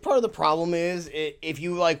part of the problem is if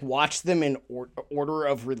you watch them in order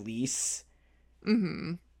of release.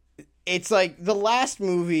 Mm-hmm. It's the last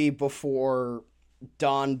movie before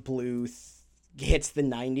Don Bluth hits the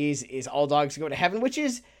 90s is All Dogs Go to Heaven, which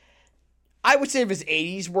is, I would say, of his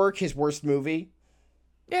 80s work, his worst movie.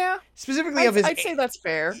 Yeah. Specifically I'd say that's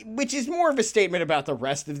fair. Which is more of a statement about the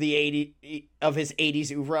rest of his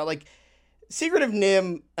 80s oeuvre. Secret of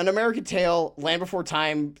Nim, An American Tale, Land Before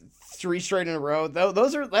Time, 3 straight in a row.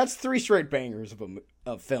 That's 3 straight bangers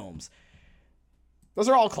of films. Those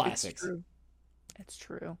are all classics. It's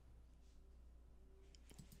true.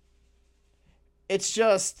 It's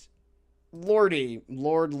just Lord.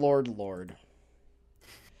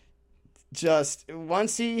 Just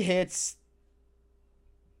once he hits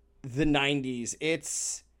the 90s,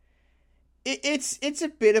 it's a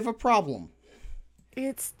bit of a problem.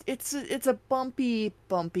 It's a bumpy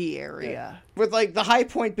area. Yeah. With the high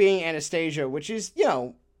point being Anastasia, which is,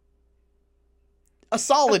 a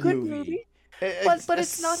solid movie. But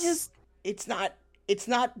it's not his... It's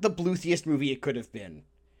not the Bluthiest movie it could have been.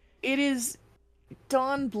 It is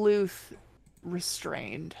Don Bluth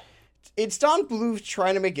restrained. It's Don Bluth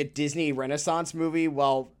trying to make a Disney Renaissance movie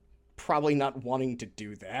while probably not wanting to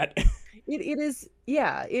do that. It is,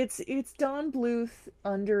 yeah, it's Don Bluth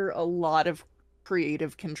under a lot of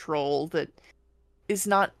creative control that is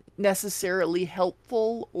not necessarily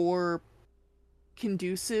helpful or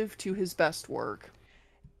conducive to his best work.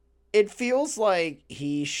 It feels like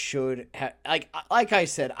he should have, like I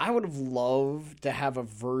said, I would have loved to have a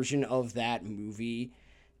version of that movie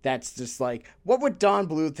that's just like, what would Don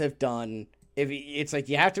Bluth have done if it's like,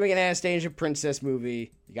 you have to make an Anastasia princess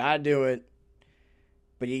movie, you gotta do it,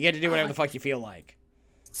 but you get to do whatever the fuck you feel like.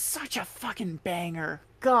 Such a fucking banger.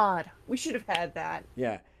 God, we should have had that.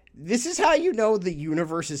 Yeah. This is how you know the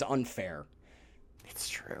universe is unfair. It's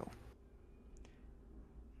true.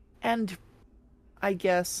 And I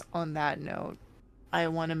guess on that note, I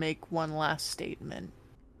want to make one last statement.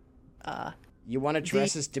 You want to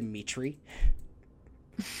dress as Dimitri?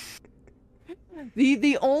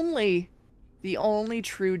 The only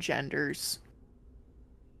true genders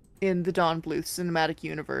in the Don Bluth cinematic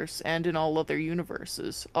universe and in all other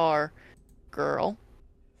universes are girl,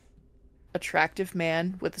 attractive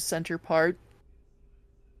man with a center part,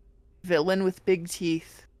 villain with big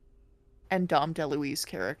teeth, and Dom DeLuise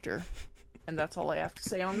character. And that's all I have to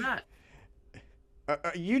say on that.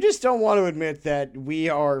 You just don't want to admit that we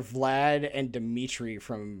are Vlad and Dimitri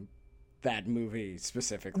from that movie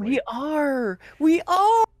specifically. We are! We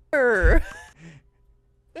are!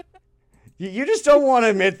 You just don't want to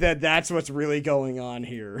admit that that's what's really going on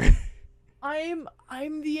here. I'm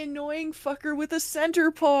the annoying fucker with a center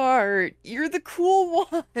part. You're the cool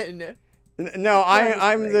one. No,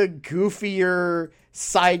 I'm the goofier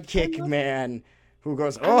sidekick man who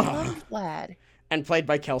goes, oh, I love Vlad. And played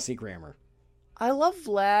by Kelsey Grammer. I love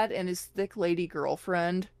Vlad and his thick lady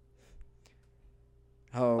girlfriend.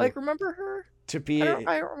 Oh, like, remember her? To be,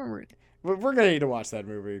 I don't remember it. We're gonna need to watch that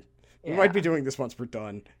movie. Yeah. We might be doing this once we're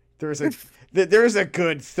done. There's a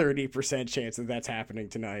good 30% chance that that's happening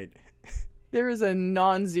tonight. There is a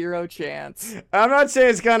non-zero chance. I'm not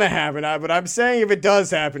saying it's gonna happen, but I'm saying if it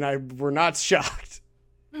does happen, we're not shocked.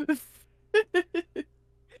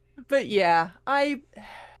 But yeah, I'm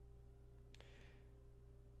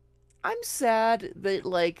sad that,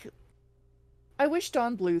 like, I wish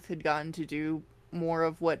Don Bluth had gotten to do more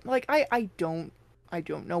of what, like, I don't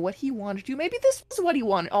know what he wanted to do. Maybe this was what he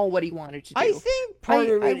wanted to do. I think part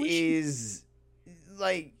of it is,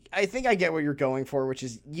 like, I think I get what you're going for, which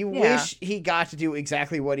is you wish he got to do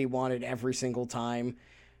exactly what he wanted every single time,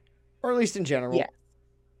 or at least in general. Yeah.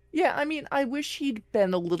 Yeah, I mean, I wish he'd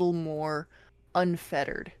been a little more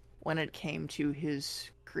unfettered when it came to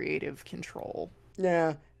his creative control.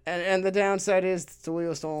 Yeah, and the downside is the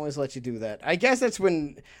studios don't always let you do that. I guess that's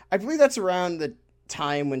when, I believe that's around the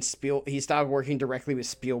time when he stopped working directly with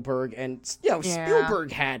Spielberg, and,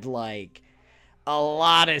 Spielberg had, like, a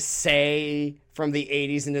lot of say from the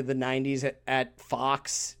 80s into the 90s at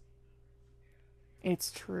Fox.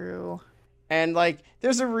 It's true. And, like,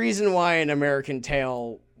 there's a reason why An American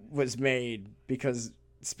Tail was made, because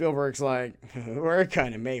Spielberg's like, we're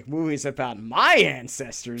gonna make movies about my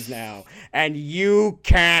ancestors now, and you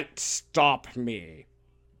can't stop me.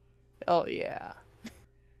 Oh, yeah.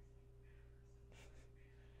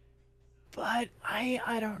 But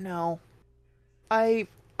I don't know. I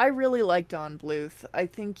really like Don Bluth. I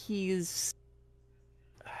think he's...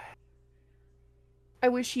 I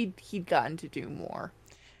wish he'd gotten to do more.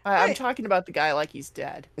 I'm talking about the guy like he's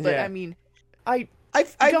dead. But, yeah. I mean, I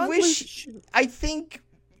think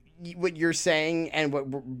what you're saying and what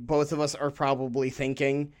both of us are probably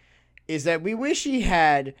thinking is that we wish he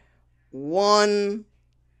had one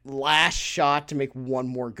last shot to make one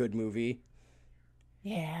more good movie.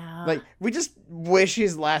 Yeah. Like, we just wish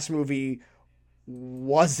his last movie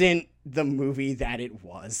wasn't the movie that it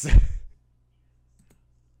was.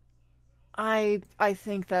 I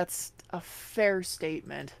think that's a fair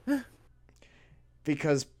statement.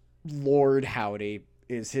 Because Lord Howdy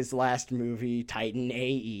is his last movie, Titan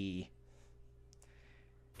AE.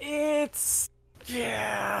 It's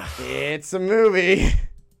a movie.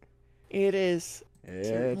 It is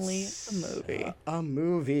certainly a movie. A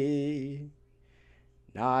movie.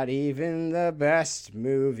 Not even the best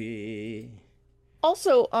movie.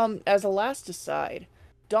 Also, as a last aside,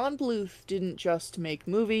 Don Bluth didn't just make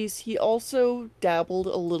movies, he also dabbled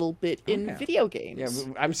a little bit in video games.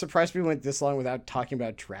 Yeah, I'm surprised we went this long without talking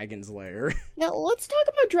about Dragon's Lair. Yeah, let's talk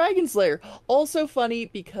about Dragon's Lair. Also funny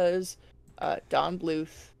because Don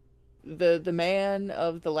Bluth, the man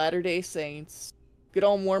of the Latter-day Saints, good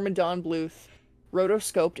old Mormon Don Bluth,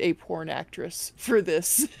 rotoscoped a porn actress for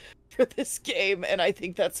this for this game, and I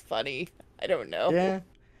think that's funny. I don't know. Yeah.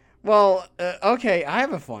 Well, okay, I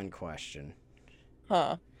have a fun question.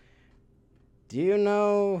 Huh. Do you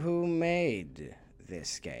know who made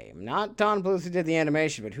this game? Not Don Bluth who did the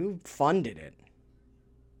animation, but who funded it?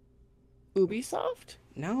 Ubisoft?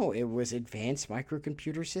 No, it was Advanced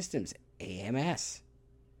Microcomputer Systems, AMS.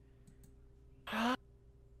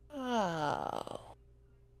 Oh.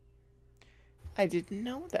 I didn't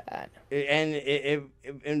know that. And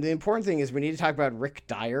the important thing is we need to talk about Rick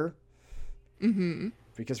Dyer. Mm-hmm.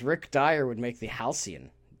 Because Rick Dyer would make the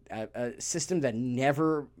Halcyon, a system that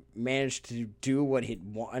never managed to do what he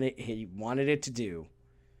wanted it to do.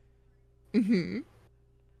 Mm-hmm.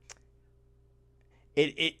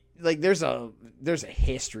 It like there's a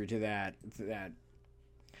history to that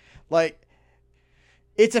like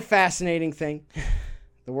it's a fascinating thing.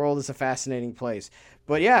 The world is a fascinating place.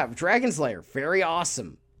 But yeah, Dragon's Lair, very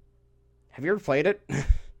awesome. Have you ever played it?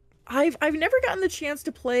 I've never gotten the chance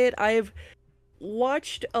to play it. I've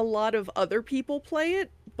watched a lot of other people play it,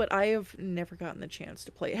 but I have never gotten the chance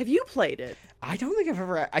to play it. Have you played it? I don't think I've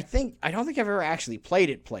ever actually played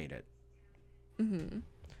it. Mm-hmm.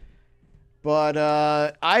 But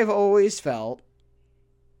I've always felt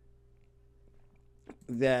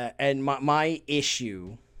that, and my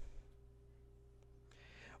issue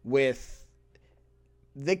with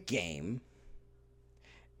the game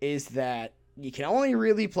is that you can only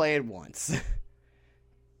really play it once.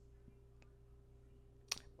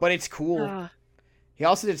 But it's cool. He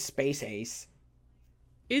also did Space Ace.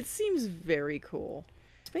 It seems very cool.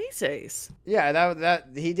 Space Ace. Yeah, that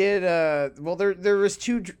he did. Well, there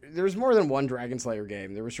was more than one Dragon's Lair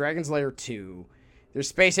game. There was Dragon's Lair 2. There's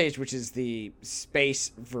Space Age, which is the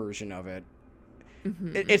space version of it.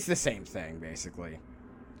 Mm-hmm. It's the same thing, basically.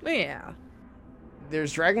 Yeah.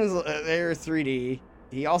 There's Dragon's Lair 3D.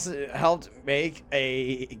 He also helped make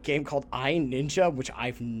a game called I Ninja, which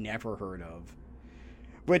I've never heard of.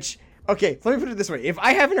 Which, okay, let me put it this way. If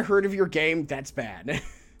I haven't heard of your game, that's bad.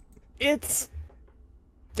 It's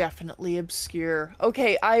definitely obscure.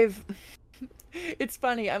 Okay, It's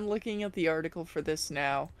funny, I'm looking at the article for this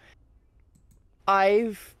now.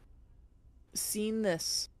 I've seen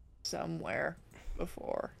this somewhere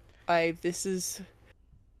before. I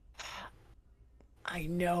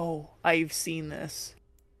know I've seen this,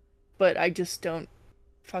 but I just don't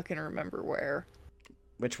fucking remember where.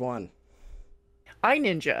 Which one? I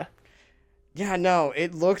Ninja. Yeah, no,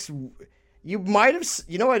 it looks... You might have...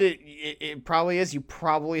 You know what it probably is? You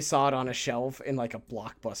probably saw it on a shelf in, like, a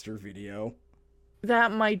Blockbuster video.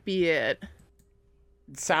 That might be it.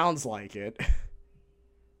 It sounds like it.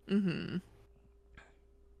 Mm-hmm.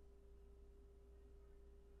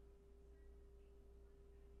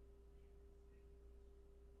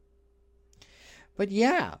 But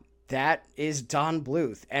yeah, that is Don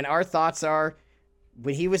Bluth. And our thoughts are,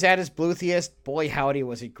 when he was at his Bluthiest, boy howdy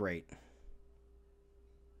was it great.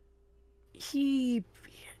 He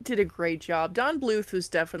did a great job. Don Bluth was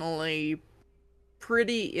definitely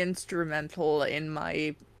pretty instrumental in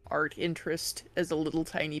my art interest as a little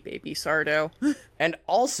tiny baby Sardo. And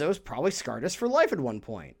also has probably scarred us for life at one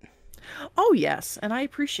point. Oh yes, and I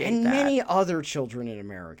appreciate that. And many other children in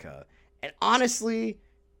America. And honestly,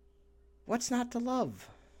 what's not to love?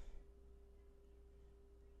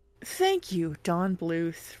 Thank you, Don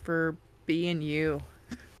Bluth, for being you.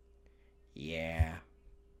 Yeah.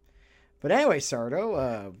 But anyway,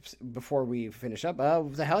 Sardo, before we finish up,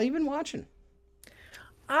 what the hell have you been watching?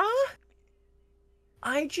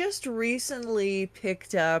 I just recently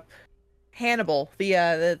picked up Hannibal,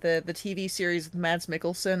 the TV series with Mads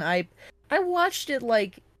Mikkelsen. I watched it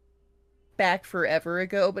like back forever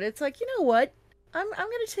ago, but it's like, you know what? I'm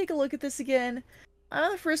gonna take a look at this again.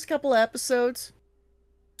 The first couple episodes,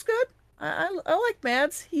 it's good. I like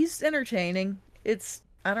Mads. He's entertaining.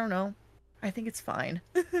 I don't know. I think it's fine.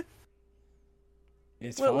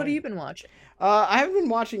 It's what fine. have you been watching? I haven't been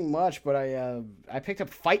watching much, but I picked up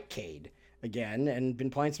Fightcade again and been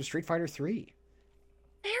playing some Street Fighter 3.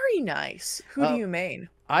 Very nice. Who do you main?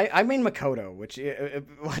 I main Makoto, which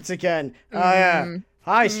once again, yeah.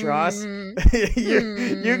 Hi, Strauss. You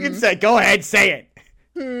can say, go ahead, say it.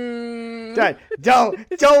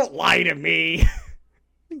 Don't lie to me.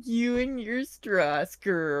 You and your Strauss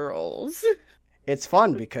girls. It's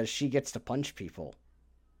fun because she gets to punch people.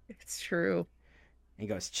 It's true. And he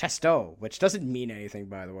goes, Chesto, which doesn't mean anything,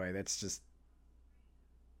 by the way. That's just...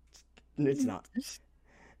 It's not.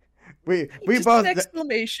 We just both... An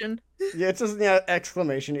exclamation. Yeah, it's just an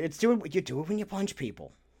exclamation. You do it when you punch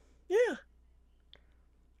people. Yeah.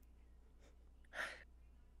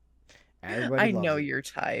 Everybody I loves know it. your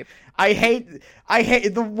type. I hate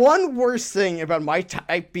the one worst thing about my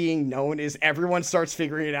type being known is everyone starts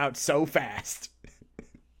figuring it out so fast.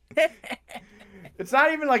 It's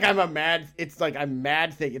not even like it's like I'm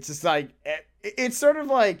mad thing. It's just like, it's sort of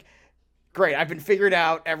like, great, I've been figured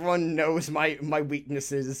out. Everyone knows my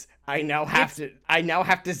weaknesses. I now have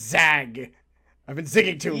to zag. I've been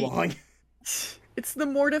zigging too long. It's the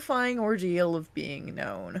mortifying ordeal of being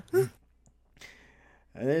known.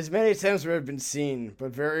 And there's many times where I've been seen,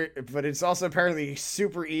 but it's also apparently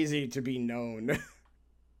super easy to be known.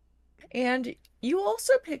 And you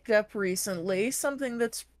also picked up recently something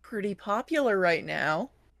that's pretty popular right now.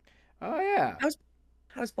 Oh yeah.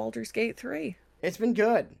 How's Baldur's Gate 3? It's been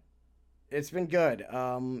good. It's been good.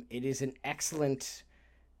 It is an excellent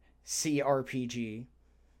CRPG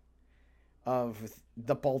of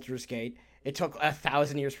the Baldur's Gate. It took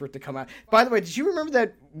 1,000 years for it to come out. By the way, did you remember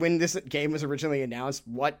that when this game was originally announced,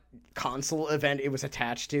 what console event it was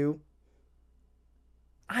attached to?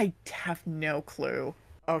 I have no clue.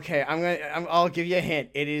 Okay, I'll give you a hint.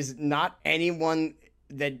 It is not anyone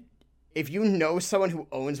that, if you know someone who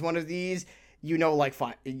owns one of these, you know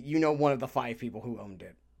one of the 5 people who owned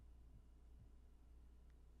it.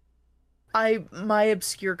 My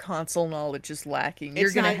obscure console knowledge is lacking.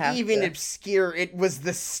 You're gonna have It's not even obscure. It was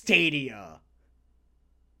the Stadia.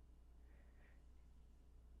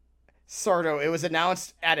 Sardo, it was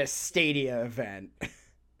announced at a Stadia event.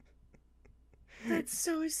 That's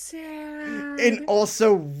so sad. And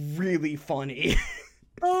also really funny.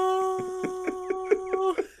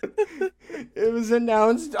 Oh. It was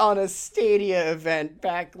announced on a Stadia event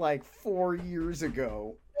back like 4 years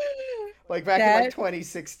ago. Like back in like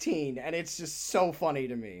 2016, and it's just so funny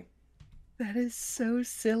to me. That is so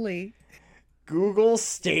silly. Google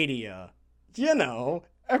Stadia. You know,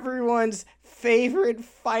 everyone's favorite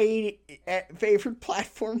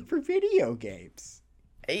platform for video games.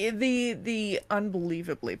 The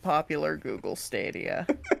unbelievably popular Google Stadia.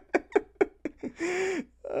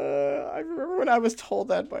 I remember when I was told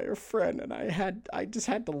that by a friend, and I just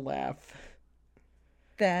had to laugh.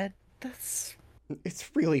 That's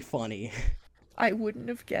It's really funny. I wouldn't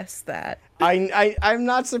have guessed that. I'm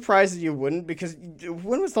not surprised that you wouldn't, because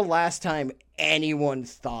when was the last time anyone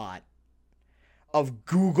thought of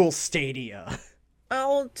Google Stadia?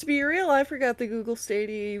 Well, to be real, I forgot the Google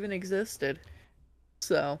Stadia even existed.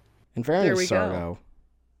 So, In fairness, there we Sardo,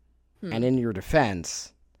 go. and in your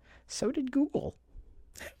defense, so did Google.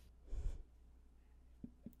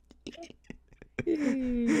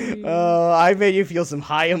 I made you feel some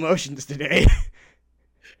high emotions today.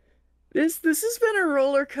 This has been a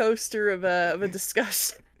roller coaster of a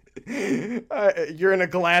discussion. You're in a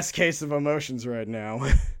glass case of emotions right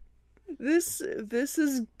now. This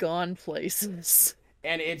has gone places.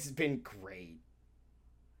 And it's been great.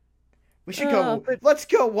 We should go. Let's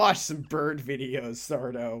go watch some bird videos,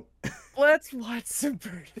 Sardo. Let's watch some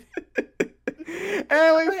bird.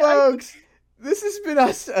 Anyway, folks, this has been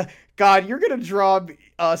us. God, you're gonna draw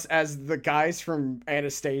us as the guys from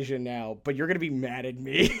Anastasia now, but you're gonna be mad at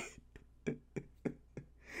me.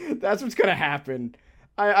 That's what's gonna happen.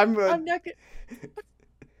 I'm not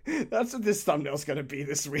gonna... That's what this thumbnail's gonna be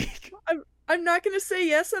this week. I'm not gonna say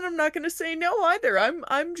yes, and I'm not gonna say no either.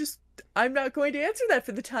 I'm not going to answer that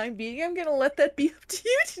for the time being. I'm gonna let that be up to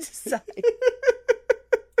you to decide.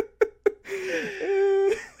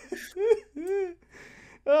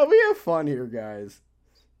 We have fun here, guys.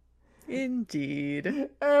 Indeed.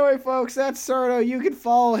 Anyway, folks, that's Sardo. You can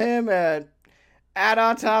follow him at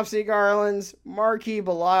Autopsy Garlands, Marquis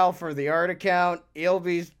Belial for the art account. He'll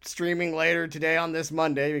be streaming later today on this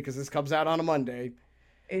Monday, because this comes out on a Monday.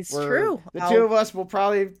 It's true. The two of us will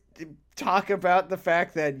probably talk about the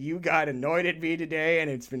fact that you got annoyed at me today,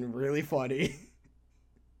 and it's been really funny.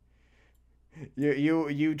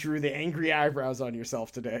 You drew the angry eyebrows on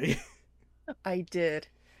yourself today. I did.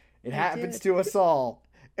 It happens to us all.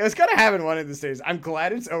 It was gonna happen one of these days. I'm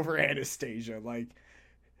glad it's over Anastasia. Like,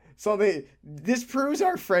 this proves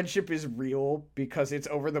our friendship is real, because it's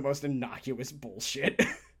over the most innocuous bullshit.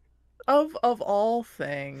 Of all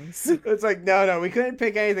things. It's like, no, we couldn't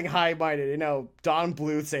pick anything high-minded. Don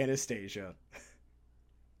Bluth's Anastasia.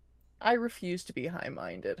 I refuse to be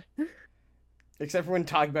high-minded. Except for when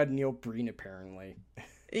talking about Neil Breen, apparently.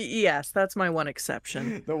 Yes, that's my one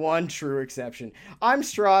exception. The one true exception. I'm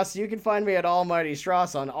Strauss. You can find me at Almighty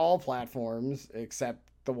Strauss on all platforms, except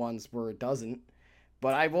the ones where it doesn't.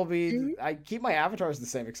 But I will be... I keep my avatars the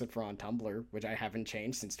same, except for on Tumblr, which I haven't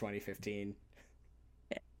changed since 2015.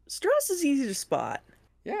 Strauss is easy to spot.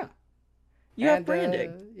 Yeah. You have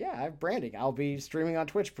branding. Yeah, I have branding. I'll be streaming on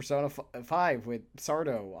Twitch Persona 5 with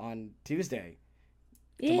Sardo on Tuesday.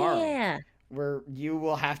 tomorrow, Yeah. where you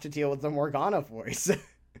will have to deal with the Morgana voice.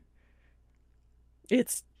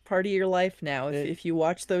 It's part of your life now. It- If you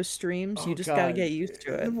watch those streams, you Oh just gotta God! get used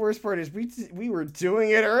to The it. worst part is we were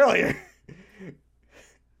doing it earlier.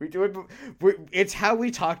 We do it. It's how we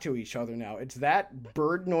talk to each other now. It's that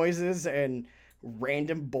bird noises and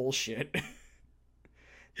random bullshit.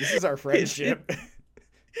 This is our friendship.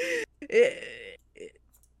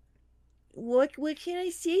 What can I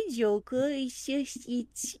say, Joker? It's just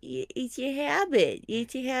it's a habit.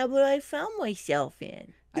 It's a habit I found myself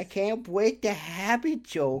in. I can't break the habit,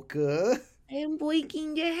 Joker. I'm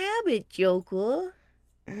breaking the habit, Joker.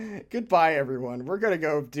 Goodbye, everyone. We're gonna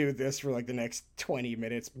go do this for like the next 20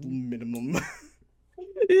 minutes minimum.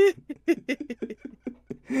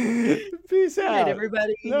 Peace Good out, night,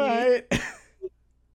 everybody. Night.